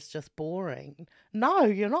thought I was just boring. No,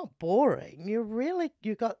 you're not boring.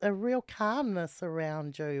 You got a real calmness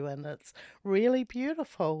around you, and it's really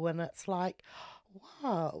beautiful. And it's like,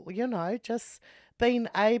 wow, you know, just being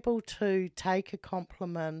able to take a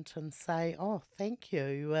compliment and say, oh, thank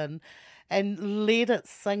you. And let it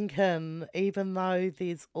sink in, even though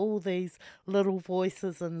there's all these little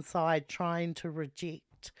voices inside trying to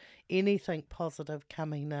reject anything positive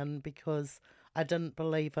coming in because I didn't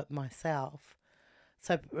believe it myself.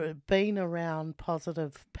 So being around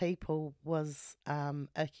positive people was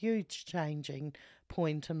a huge changing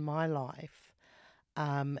point in my life.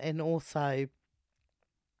 And also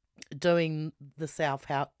doing the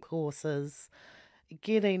self-help courses,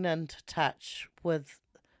 getting into touch with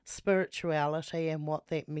spirituality and what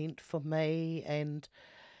that meant for me, and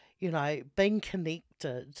being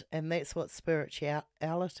connected. And that's what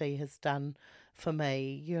spirituality has done for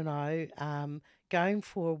me, going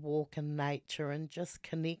for a walk in nature and just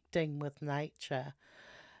connecting with nature,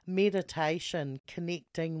 meditation,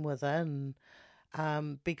 connecting within,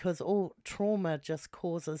 because all trauma just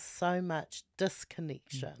causes so much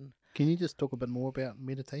disconnection. Can you just talk a bit more about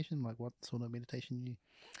meditation? Like what sort of meditation you...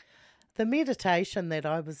 The meditation that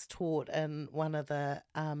I was taught in one of the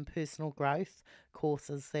personal growth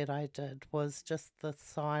courses that I did was just the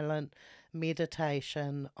silent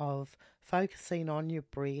meditation of focusing on your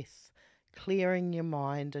breath, clearing your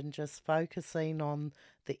mind, and just focusing on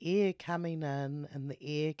the air coming in and the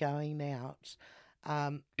air going out.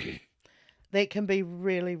 Um, that can be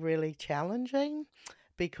really, really challenging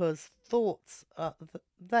because thoughts,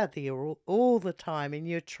 they're there all the time and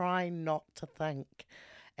you're trying not to think.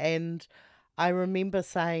 And I remember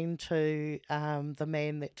saying to the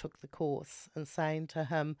man that took the course and saying to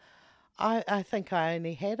him, I think I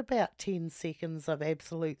only had about 10 seconds of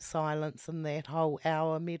absolute silence in that whole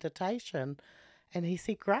hour meditation. And he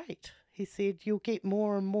said, great. He said, you'll get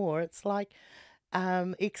more and more. It's like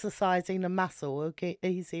exercising a muscle. It'll get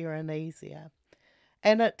easier and easier.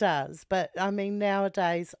 And it does. But I mean,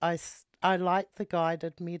 nowadays I like the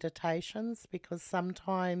guided meditations because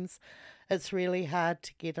sometimes it's really hard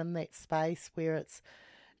to get in that space where it's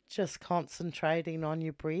just concentrating on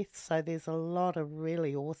your breath. So there's a lot of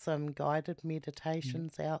really awesome guided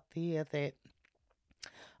meditations out there that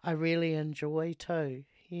I really enjoy too.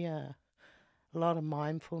 Yeah. A lot of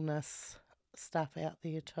mindfulness stuff out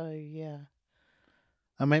there too. Yeah.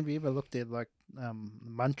 Maybe you ever looked at like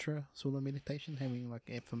mantra sort of meditation, having like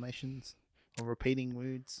affirmations or repeating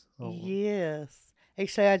words? Or... Yes.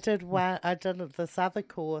 Actually, I did one. I did this other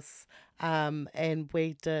course, and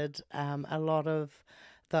we did a lot of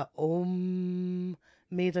the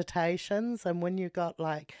meditations. And when you got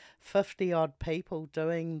like 50 odd people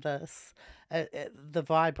doing this, the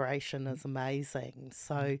vibration is amazing.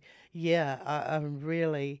 So yeah, I'm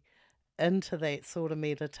really into that sort of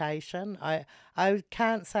meditation. I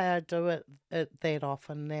can't say I do it that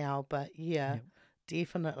often now, but yeah, Yep.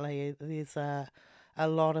 definitely there's a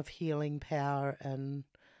lot of healing power in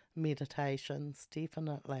meditations,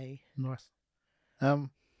 definitely. Nice.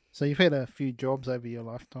 So you've had a few jobs over your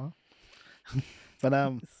lifetime, but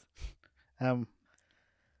um,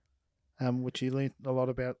 which you learned a lot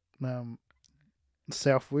about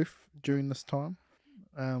self worth during this time.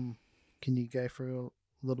 Can you go through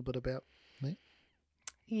a little bit about that?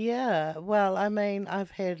 Yeah, well, I mean,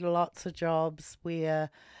 I've had lots of jobs where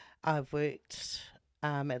I've worked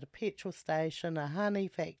at a petrol station, a honey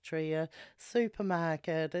factory, a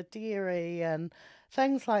supermarket, a dairy, and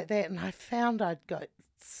things like that. And I found I'd got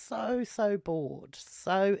so bored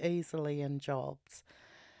so easily in jobs.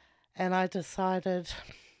 And I decided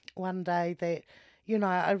one day that,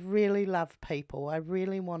 I really love people. I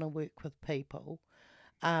really want to work with people.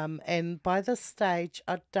 And by this stage,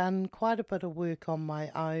 I'd done quite a bit of work on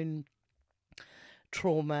my own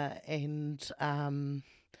trauma and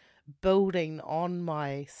building on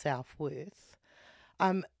my self-worth.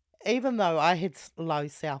 Um, Even though I had low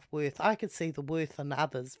self-worth, I could see the worth in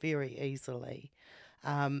others very easily.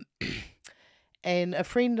 Um, and a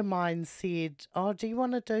friend of mine said, oh, do you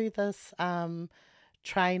want to do this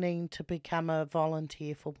training to become a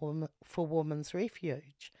volunteer for Women's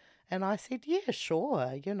Refuge? And I said, yeah,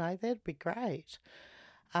 sure, that'd be great.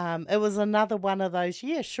 It was another one of those,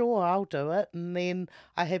 yeah, sure, I'll do it. And then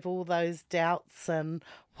I have all those doubts and,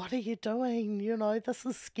 what are you doing? This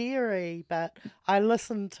is scary. But I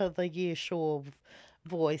listened to the yeah, sure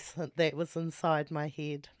voice that was inside my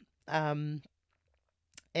head. And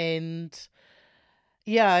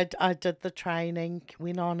yeah, I did the training,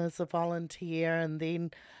 went on as a volunteer, and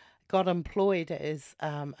then got employed as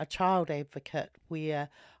a child advocate where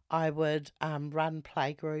I would run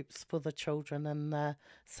playgroups for the children in the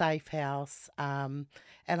safe house, and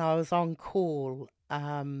I was on call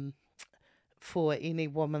for any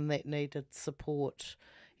woman that needed support,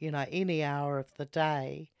 any hour of the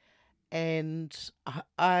day. And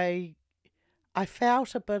I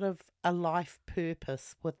felt a bit of a life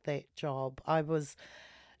purpose with that job. I was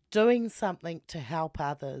doing something to help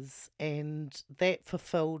others, and that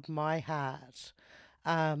fulfilled my heart.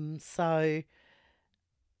 So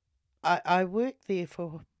I worked there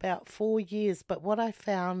for about 4 years, but what I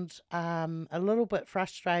found a little bit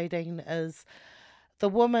frustrating is the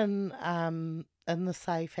woman in the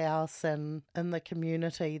safe house and in the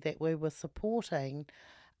community that we were supporting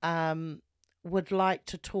um, would like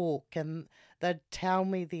to talk, and they'd tell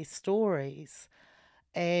me their stories.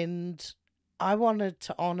 And I wanted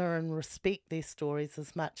to honour and respect their stories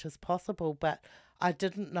as much as possible, but I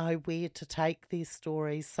didn't know where to take these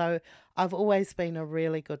stories. So I've always been a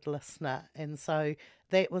really good listener, and so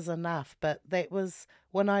that was enough. But that was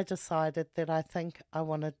when I decided that I think I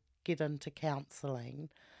want to get into counselling,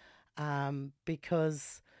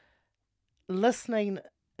 because listening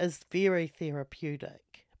is very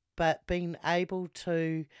therapeutic, but being able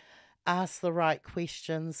to ask the right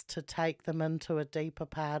questions to take them into a deeper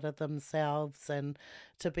part of themselves and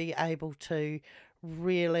to be able to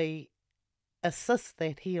really assist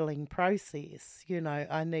that healing process. You know,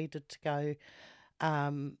 I needed to go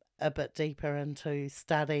a bit deeper into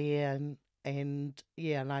study and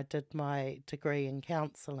yeah, and I did my degree in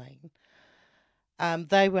counselling.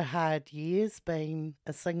 They were hard years being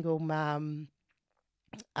a single mum,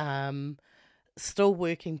 um, still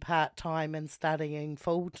working part time and studying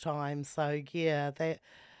full time. So yeah,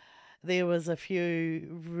 there was a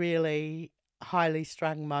few really highly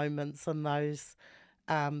strung moments in those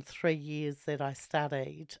 3 years that I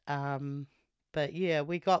studied. But yeah,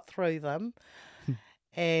 we got through them.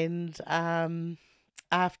 And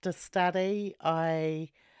after study, I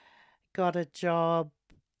got a job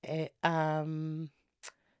at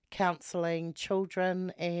counselling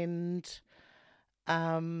children and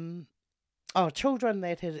um, children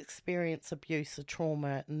that had experienced abuse or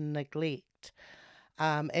trauma and neglect,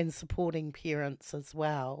 and supporting parents as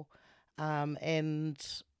well. And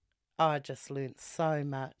I just learnt so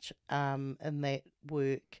much in that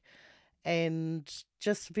work, and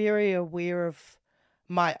just very aware of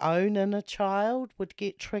my own inner child would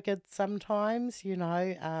get triggered sometimes, you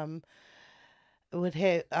know.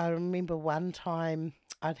 I remember one time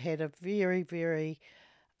I'd had a very, very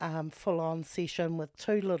full on session with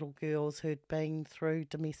two little girls who'd been through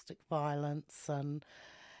domestic violence,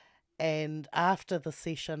 and after the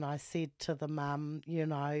session I said to the mum, you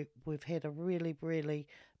know, we've had a really, really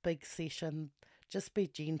big session. Just be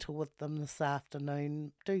gentle with them this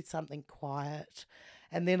afternoon. Do something quiet.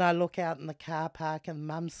 And then I look out in the car park and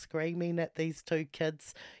mum's screaming at these two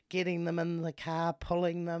kids, getting them in the car,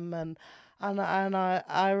 pulling them. And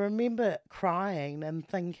I remember crying and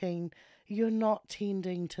thinking, you're not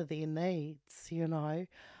tending to their needs, you know.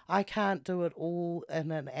 I can't do it all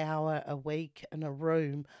in an hour a week in a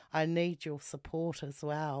room. I need your support as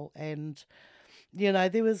well. And you know,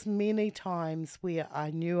 there was many times where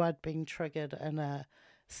I knew I'd been triggered in a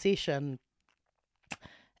session,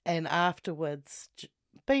 and afterwards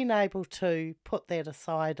being able to put that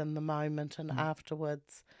aside in the moment, and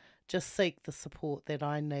afterwards just seek the support that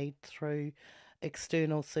I need through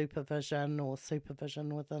external supervision or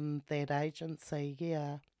supervision within that agency.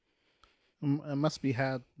 Yeah. It must be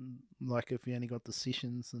hard, like if you only got the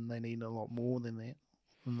sessions and they need a lot more than that,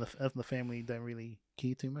 and if the family don't really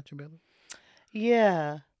care too much about it.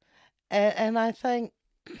 Yeah. And I think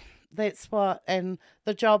that's what, and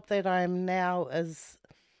the job that I am now is,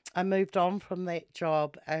 I moved on from that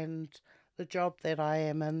job, and the job that I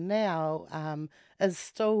am in now is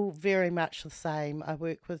still very much the same. I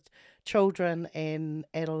work with children and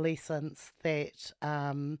adolescents that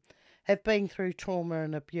have been through trauma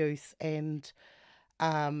and abuse and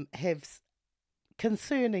have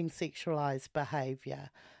concerning sexualized behaviour,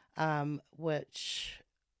 which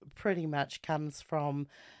pretty much comes from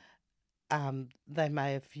they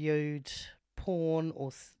may have viewed porn or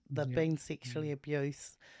they've been sexually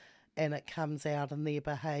abused, and it comes out in their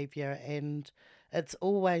behaviour, and it's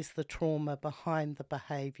always the trauma behind the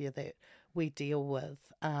behaviour that we deal with,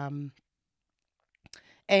 and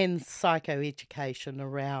psychoeducation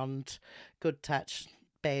around good touch,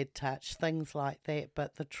 bad touch, things like that,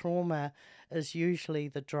 but the trauma is usually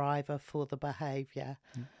the driver for the behaviour.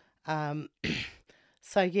 Um,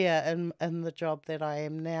 So yeah, in the job that I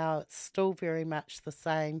am now, it's still very much the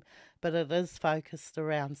same, but it is focused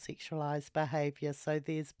around sexualized behaviour. So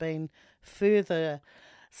there's been further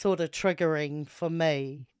sort of triggering for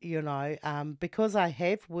me, you know, because I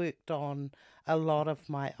have worked on a lot of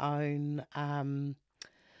my own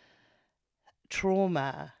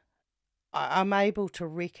trauma. I'm able to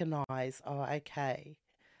recognise, oh, okay,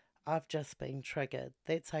 I've just been triggered.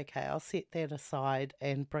 That's okay. I'll set that aside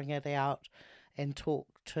and bring it out and talk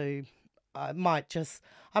to. I might just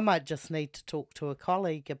need to talk to a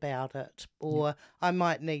colleague about it, or I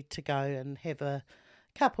might need to go and have a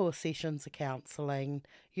couple of sessions of counselling.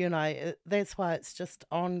 That's why it's just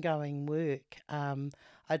ongoing work.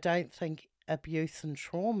 I don't think abuse and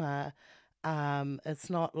trauma, it's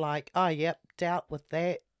not like, oh, yep, dealt with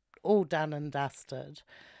that, all done and dusted.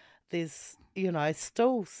 There's,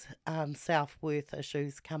 still self-worth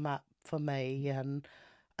issues come up for me, and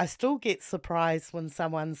I still get surprised when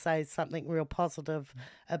someone says something real positive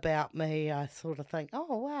about me. I sort of think,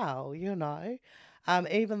 oh, wow, even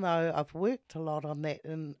though I've worked a lot on that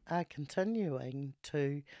and are continuing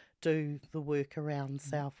to do the work around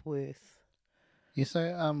self-worth. Yeah,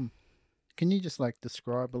 so can you just like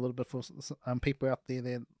describe a little bit for people out there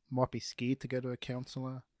that might be scared to go to a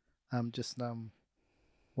counsellor? Just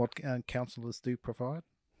what counsellors do provide?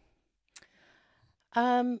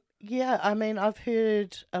 Yeah, I mean, I've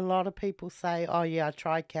heard a lot of people say, oh, yeah, I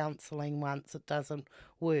tried counselling once, it doesn't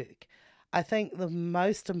work. I think the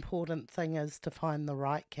most important thing is to find the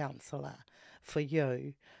right counsellor for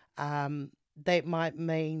you. That might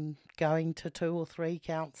mean going to 2 or 3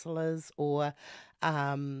 counsellors, or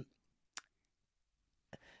um,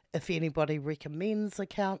 if anybody recommends a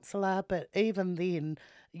counsellor, but even then,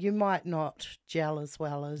 you might not gel as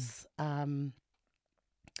well as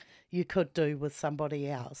you could do with somebody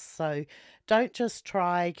else. So don't just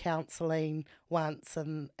try counselling once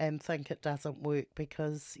and think it doesn't work,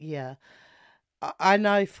 because, yeah, I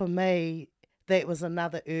know for me, that was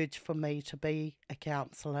another urge for me to be a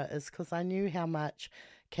counsellor, is because I knew how much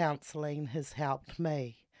counselling has helped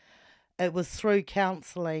me. It was through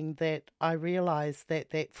counselling that I realised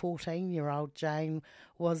that 14-year-old Jane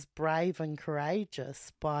was brave and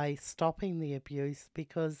courageous by stopping the abuse,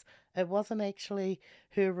 because it wasn't actually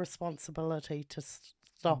her responsibility to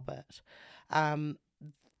stop it. Um,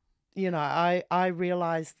 I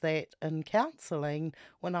realised that in counselling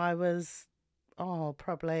when I was,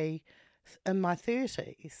 probably in my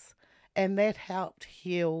 30s, and that helped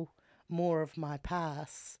heal more of my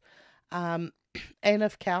past. Um, and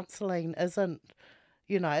if counselling isn't,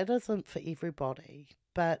 it isn't for everybody,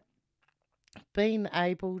 but being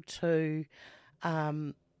able to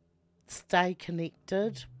um, stay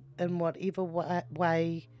connected in whatever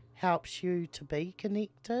way helps you to be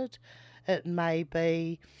connected. It may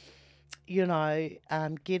be,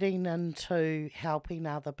 getting into helping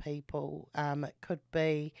other people. It could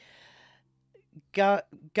be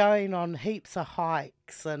going on heaps of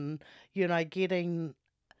hikes and, getting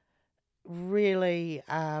really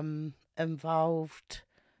involved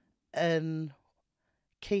in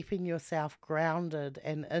keeping yourself grounded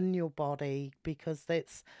and in your body, because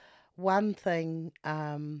that's one thing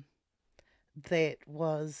that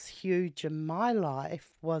was huge in my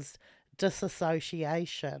life, was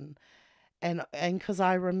disassociation. And because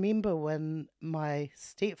I remember when my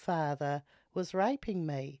stepfather was raping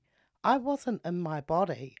me, I wasn't in my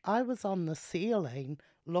body. I was on the ceiling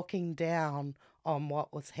looking down on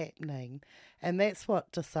what was happening. And that's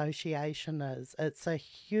what dissociation is. It's a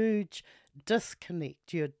huge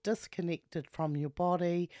disconnect. You're disconnected from your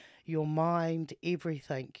body, your mind,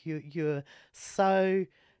 everything. You're so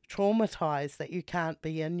traumatized that you can't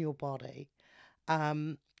be in your body.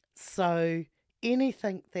 So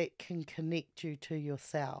anything that can connect you to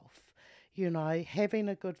yourself, having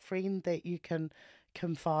a good friend that you can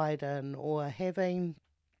confide in, or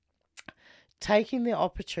taking the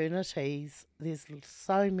opportunities. There's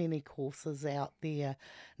so many courses out there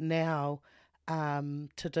now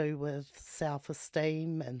to do with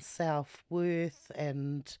self-esteem and self-worth,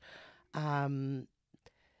 and there's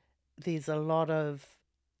a lot of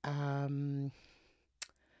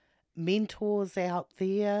mentors out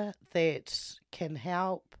there that can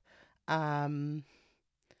help, and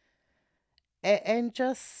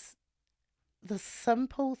just the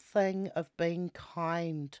simple thing of being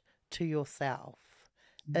kind to yourself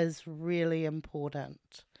is really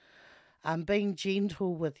important. Being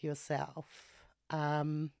gentle with yourself.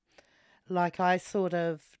 Like, I sort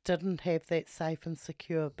of didn't have that safe and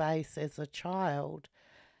secure base as a child,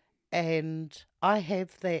 and I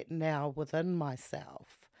have that now within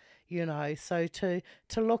myself. So to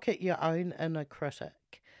look at your own inner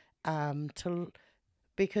critic, to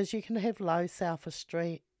because you can have low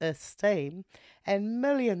self-esteem, and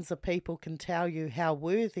millions of people can tell you how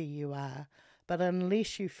worthy you are, but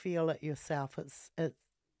unless you feel it yourself, it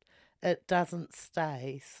doesn't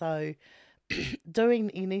stay. So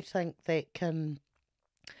doing anything that can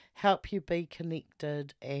help you be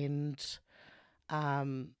connected, and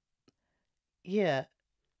yeah,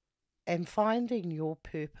 and finding your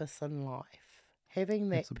purpose in life, having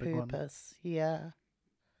that That's a big one. purpose. Yeah.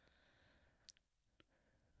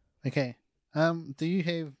 Okay. Do you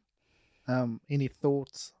have any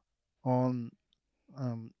thoughts on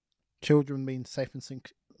um children being safe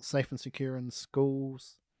and secure in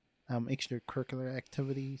schools, extracurricular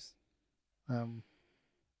activities, um,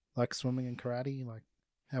 like swimming and karate, like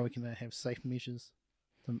how we can have safe measures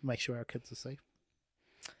to make sure our kids are safe.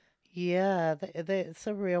 Yeah, that's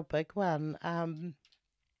a real big one.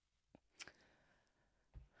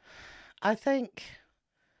 I think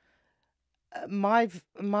my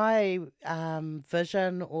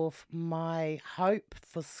vision or my hope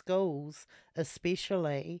for schools,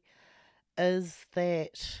 especially, is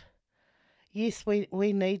that yes,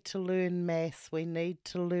 we need to learn maths, we need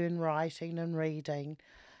to learn writing and reading,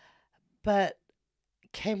 but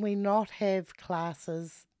can we not have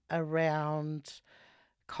classes around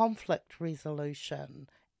conflict resolution,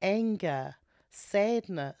 anger,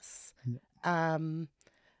 sadness? Yeah. Um,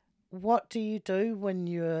 what do you do when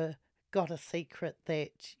you've got a secret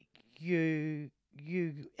that you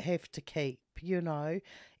have to keep? You know,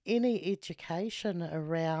 any education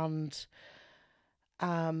around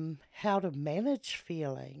how to manage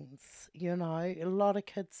feelings. You know, a lot of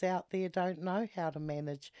kids out there don't know how to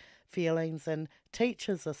manage feelings, and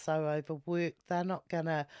teachers are so overworked, they're not going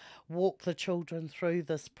to walk the children through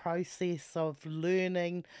this process of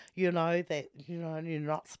learning, that, you're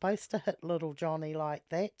not supposed to hit little Johnny like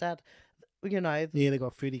that. That, you know, Yeah, they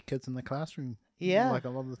got 30 kids in the classroom, yeah, like a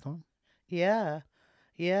lot of the time. yeah,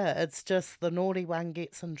 yeah, it's just the naughty one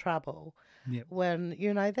gets in trouble. Yep. When,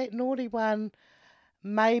 that naughty one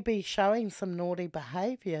maybe showing some naughty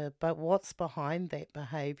behaviour, but what's behind that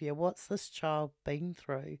behaviour? What's this child been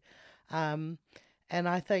through? Um, and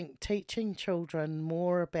I think teaching children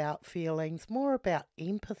more about feelings, more about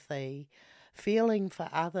empathy, feeling for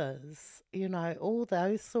others, all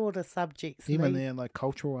those sort of subjects Even need. their like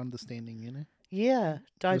cultural understanding. Yeah,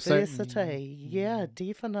 diversity. Yeah, Yeah.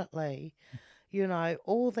 definitely.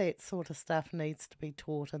 All that sort of stuff needs to be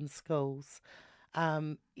taught in schools.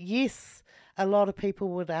 Yes, a lot of people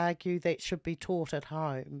would argue that should be taught at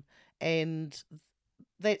home, and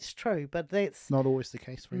that's true, but that's Not always the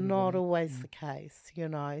case for not everybody. always the case.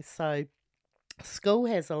 So, school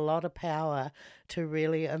has a lot of power to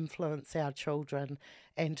really influence our children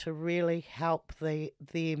and to really help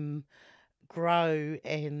them grow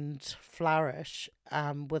and flourish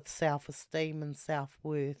with self esteem and self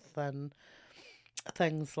worth and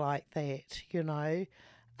things like that.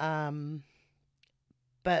 Um,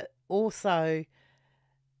 but also,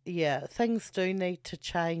 yeah, things do need to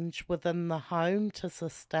change within the home to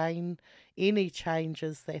sustain any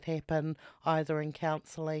changes that happen either in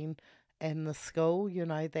counselling and the school.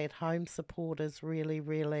 That home support is really,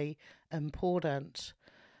 really important.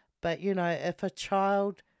 But, if a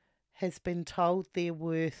child has been told their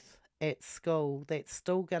worth at school, that's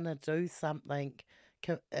still going to do something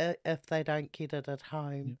if they don't get it at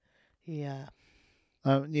home. Yeah.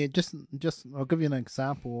 Yeah, just I'll give you an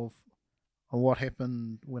example of what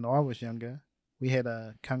happened when I was younger. We had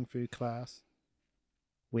a kung fu class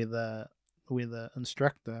where the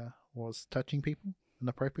instructor was touching people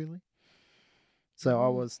inappropriately. So I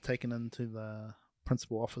was taken into the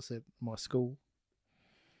principal office at my school.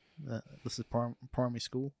 This is primary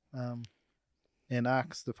school, and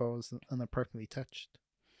asked if I was inappropriately touched.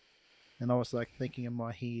 And I was like thinking in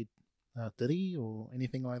my head, did he or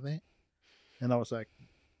anything like that? And I was like,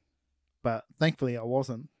 but thankfully I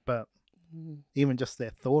wasn't. But even just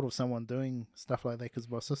that thought of someone doing stuff like that, because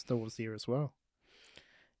my sister was there as well,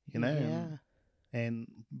 Yeah. and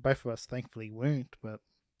both of us thankfully weren't, but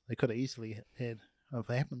they could have easily have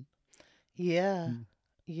happened. Yeah.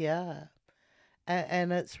 Yeah.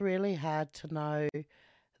 And it's really hard to know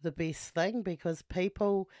the best thing because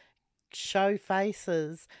people show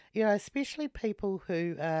faces, especially people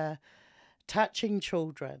who are touching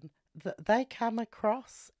children, they come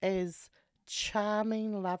across as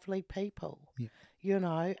charming, lovely people.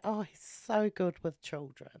 Oh, he's so good with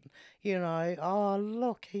children. Oh,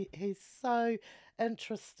 look, he's so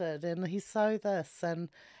interested and he's so this. And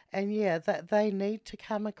yeah, that they need to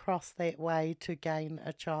come across that way to gain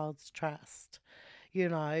a child's trust,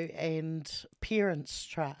 and parents'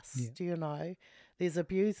 trust, There's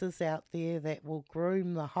abusers out there that will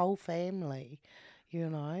groom the whole family, you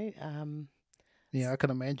know. Yeah, I can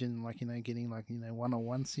imagine getting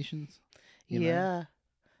one-on-one sessions, Yeah.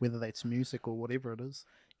 whether that's music or whatever it is,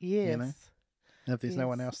 and Yes. if there's no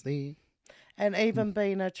one Yes. else there. And even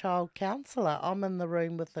being a child counsellor, I'm in the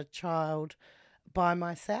room with a child by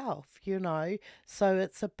myself. So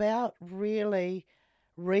it's about really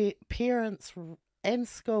parents and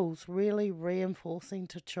schools really reinforcing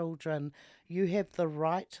to children you have the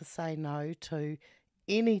right to say no to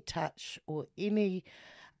any touch or any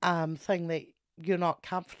thing that you're not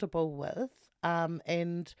comfortable with,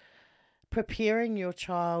 and preparing your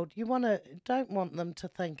child, don't want them to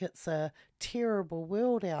think it's a terrible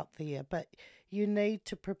world out there, but you need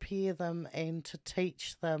to prepare them and to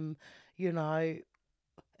teach them, you know,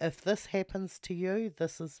 if this happens to you,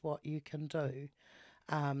 this is what you can do.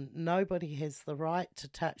 Nobody has the right to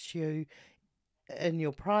touch you in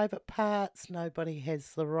your private parts. Nobody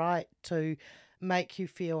has the right to make you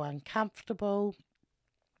feel uncomfortable.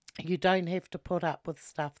 You don't have to put up with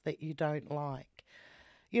stuff that you don't like.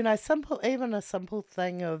 You know, even a simple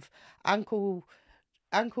thing of Uncle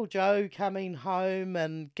Uncle Joe coming home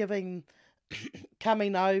and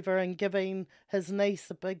coming over and giving his niece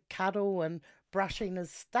a big cuddle and brushing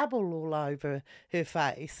his stubble all over her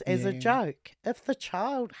face as a Yeah, joke. If the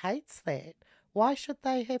child hates that, why should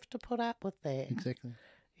they have to put up with that? exactly.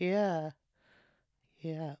 Yeah,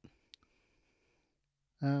 yeah.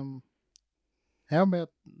 Um, how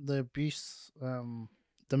about the abuse,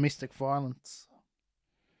 domestic violence,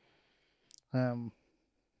 um,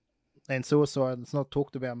 and suicide? It's not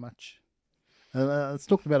talked about much. It's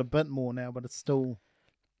talked about a bit more now, but it's still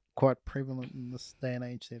quite prevalent in this day and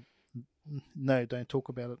age that no, don't talk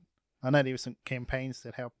about it. I know there were some campaigns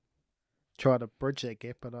that help try to bridge that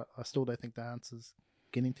gap, but I still don't think the answer's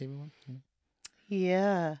getting to everyone. You know?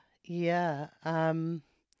 Yeah, yeah.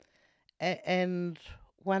 And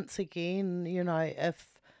once again, you know,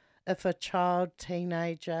 if a child,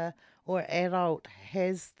 teenager, or adult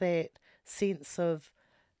has that sense of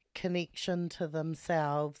connection to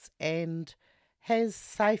themselves and has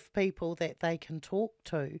safe people that they can talk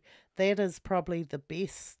to, that is probably the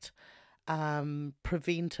best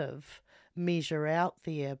preventive measure out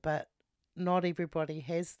there. But not everybody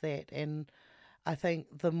has that, and I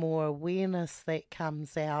think the more awareness that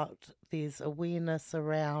comes out, there's awareness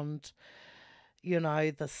around, you know,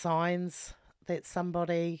 the signs that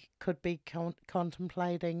somebody could be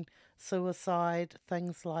contemplating suicide,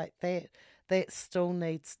 things like that. That still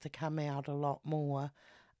needs to come out a lot more.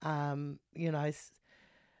 You know,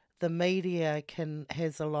 the media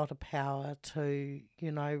has a lot of power to,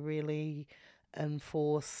 you know, really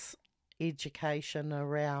enforce education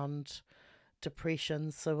around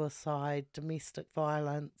depression, suicide, domestic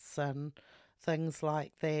violence, and things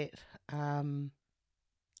like that.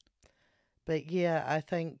 But yeah, I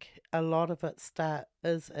think a lot of it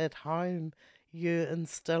is at home. You're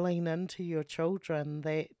instilling into your children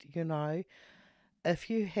that, you know, if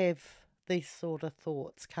you have these sort of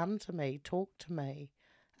thoughts, come to me, talk to me.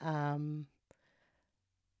 Um,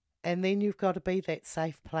 and then you've got to be that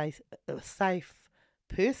safe place, safe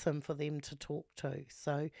person for them to talk to.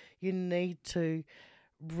 So you need to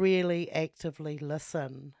really actively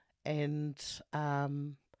listen and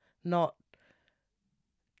not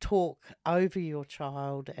talk over your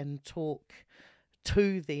child and talk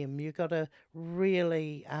to them. You got to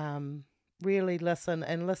really, really listen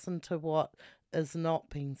and listen to what is not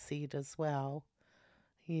being said as well.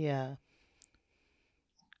 Yeah.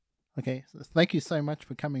 Okay, so thank you so much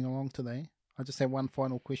for coming along today. I just have one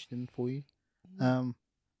final question for you. Um,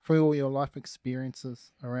 through all your life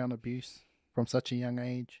experiences around abuse from such a young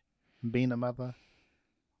age, being a mother,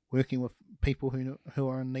 working with people who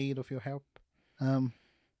are in need of your help, um,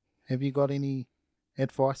 have you got any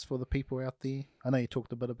advice for the people out there? I know you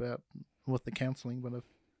talked a bit about with the counselling, but have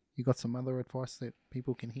you got some other advice that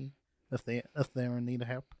people can hear if they're in need of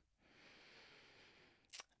help?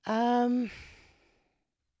 Um.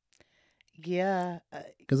 Yeah.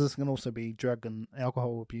 Because this can also be drug and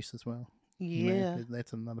alcohol abuse as well. You know, Yeah.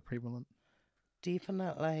 that's another prevalent.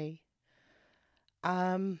 Definitely.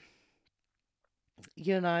 Um.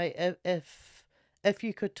 You know, if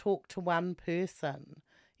you could talk to one person,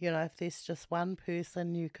 you know, if there's just one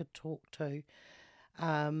person you could talk to,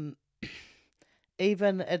 um,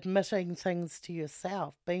 even admitting things to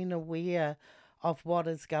yourself, being aware of what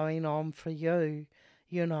is going on for you,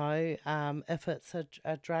 you know, if it's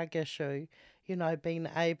a drug issue, you know, being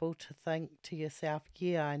able to think to yourself,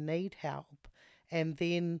 yeah, I need help, and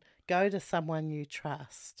then go to someone you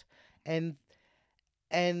trust, and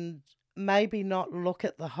and maybe not look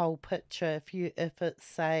at the whole picture. If it's,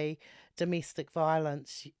 say, domestic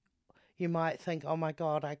violence, you might think, oh my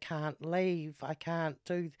God, I can't leave, I can't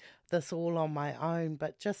do this all on my own.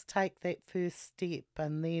 But just take that first step,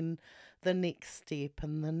 and then the next step,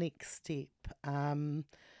 and the next step.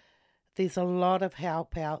 There's a lot of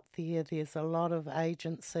help out there. There's a lot of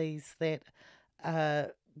agencies that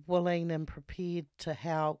are willing and prepared to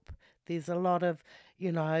help. There's a lot of,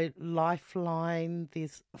 you know, lifeline,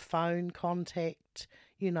 there's phone contact,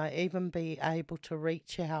 you know, even be able to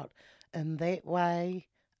reach out in that way.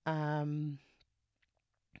 Um,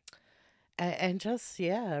 and just,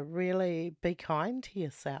 yeah, really be kind to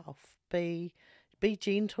yourself. be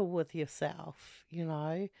gentle with yourself, you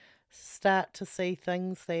know. Start to see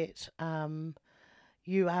things that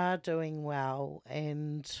you are doing well,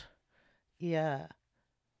 and yeah,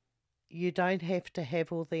 you don't have to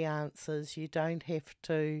have all the answers. You don't have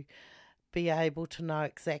to be able to know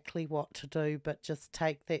exactly what to do, but just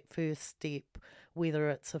take that first step, whether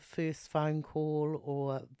it's a first phone call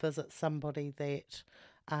or visit somebody that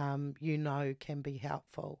you know can be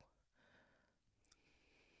helpful.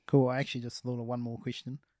 Cool. I actually just thought of one more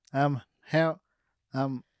question. Um, how,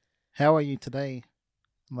 um, how are you today?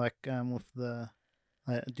 Like, with the,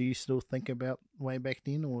 do you still think about way back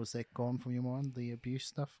then, or is that gone from your mind, the abuse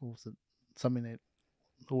stuff, or is it something that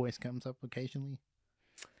always comes up occasionally?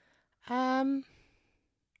 Um,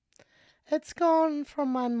 it's gone from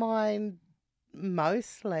my mind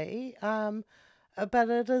mostly, but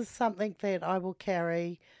it is something that I will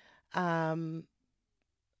carry um,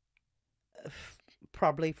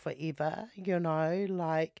 probably forever, you know,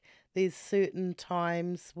 like there's certain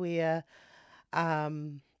times where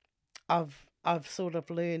um, I've sort of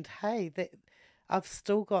learned, hey, that I've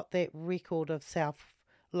still got that record of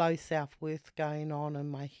low self worth going on in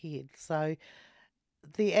my head. So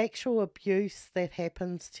the actual abuse that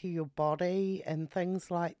happens to your body and things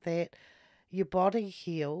like that, your body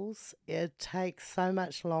heals. It takes so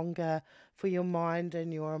much longer for your mind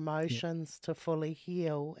and your Yeah. emotions to fully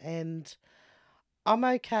heal. And I'm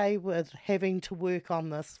okay with having to work on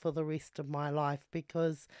this for the rest of my life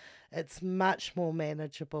because it's much more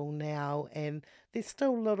manageable now, and there's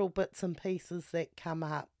still little bits and pieces that come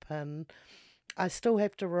up, and I still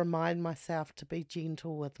have to remind myself to be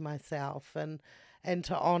gentle with myself and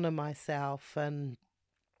to honor myself and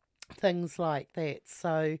things like that.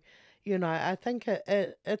 So, you know, I think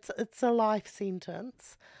it's a life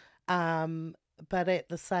sentence, um, but at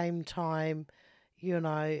the same time, you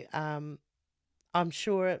know, I'm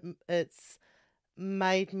sure it's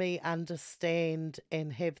made me understand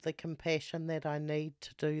and have the compassion that I need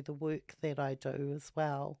to do the work that I do as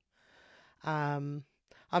well. Um,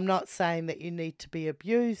 I'm not saying that you need to be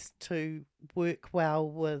abused to work well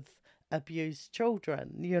with abused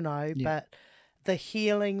children, you know, Yeah. but the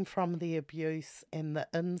healing from the abuse and the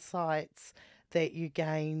insights that you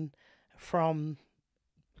gain from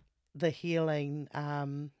the healing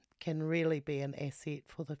can really be an asset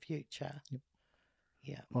for the future. Yep.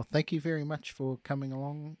 Yeah, Well, thank you very much for coming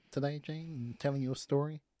along today, Jane, and telling your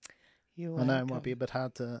story. you're I know it might be a welcome. bit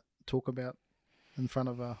hard to talk about in front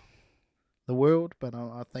of the world, but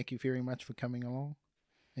I thank you very much for coming along.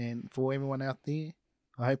 And for everyone out there,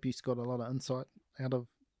 I hope you've got a lot of insight out of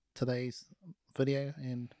today's video,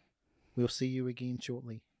 and we'll see you again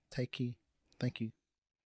shortly. Take care. Thank you.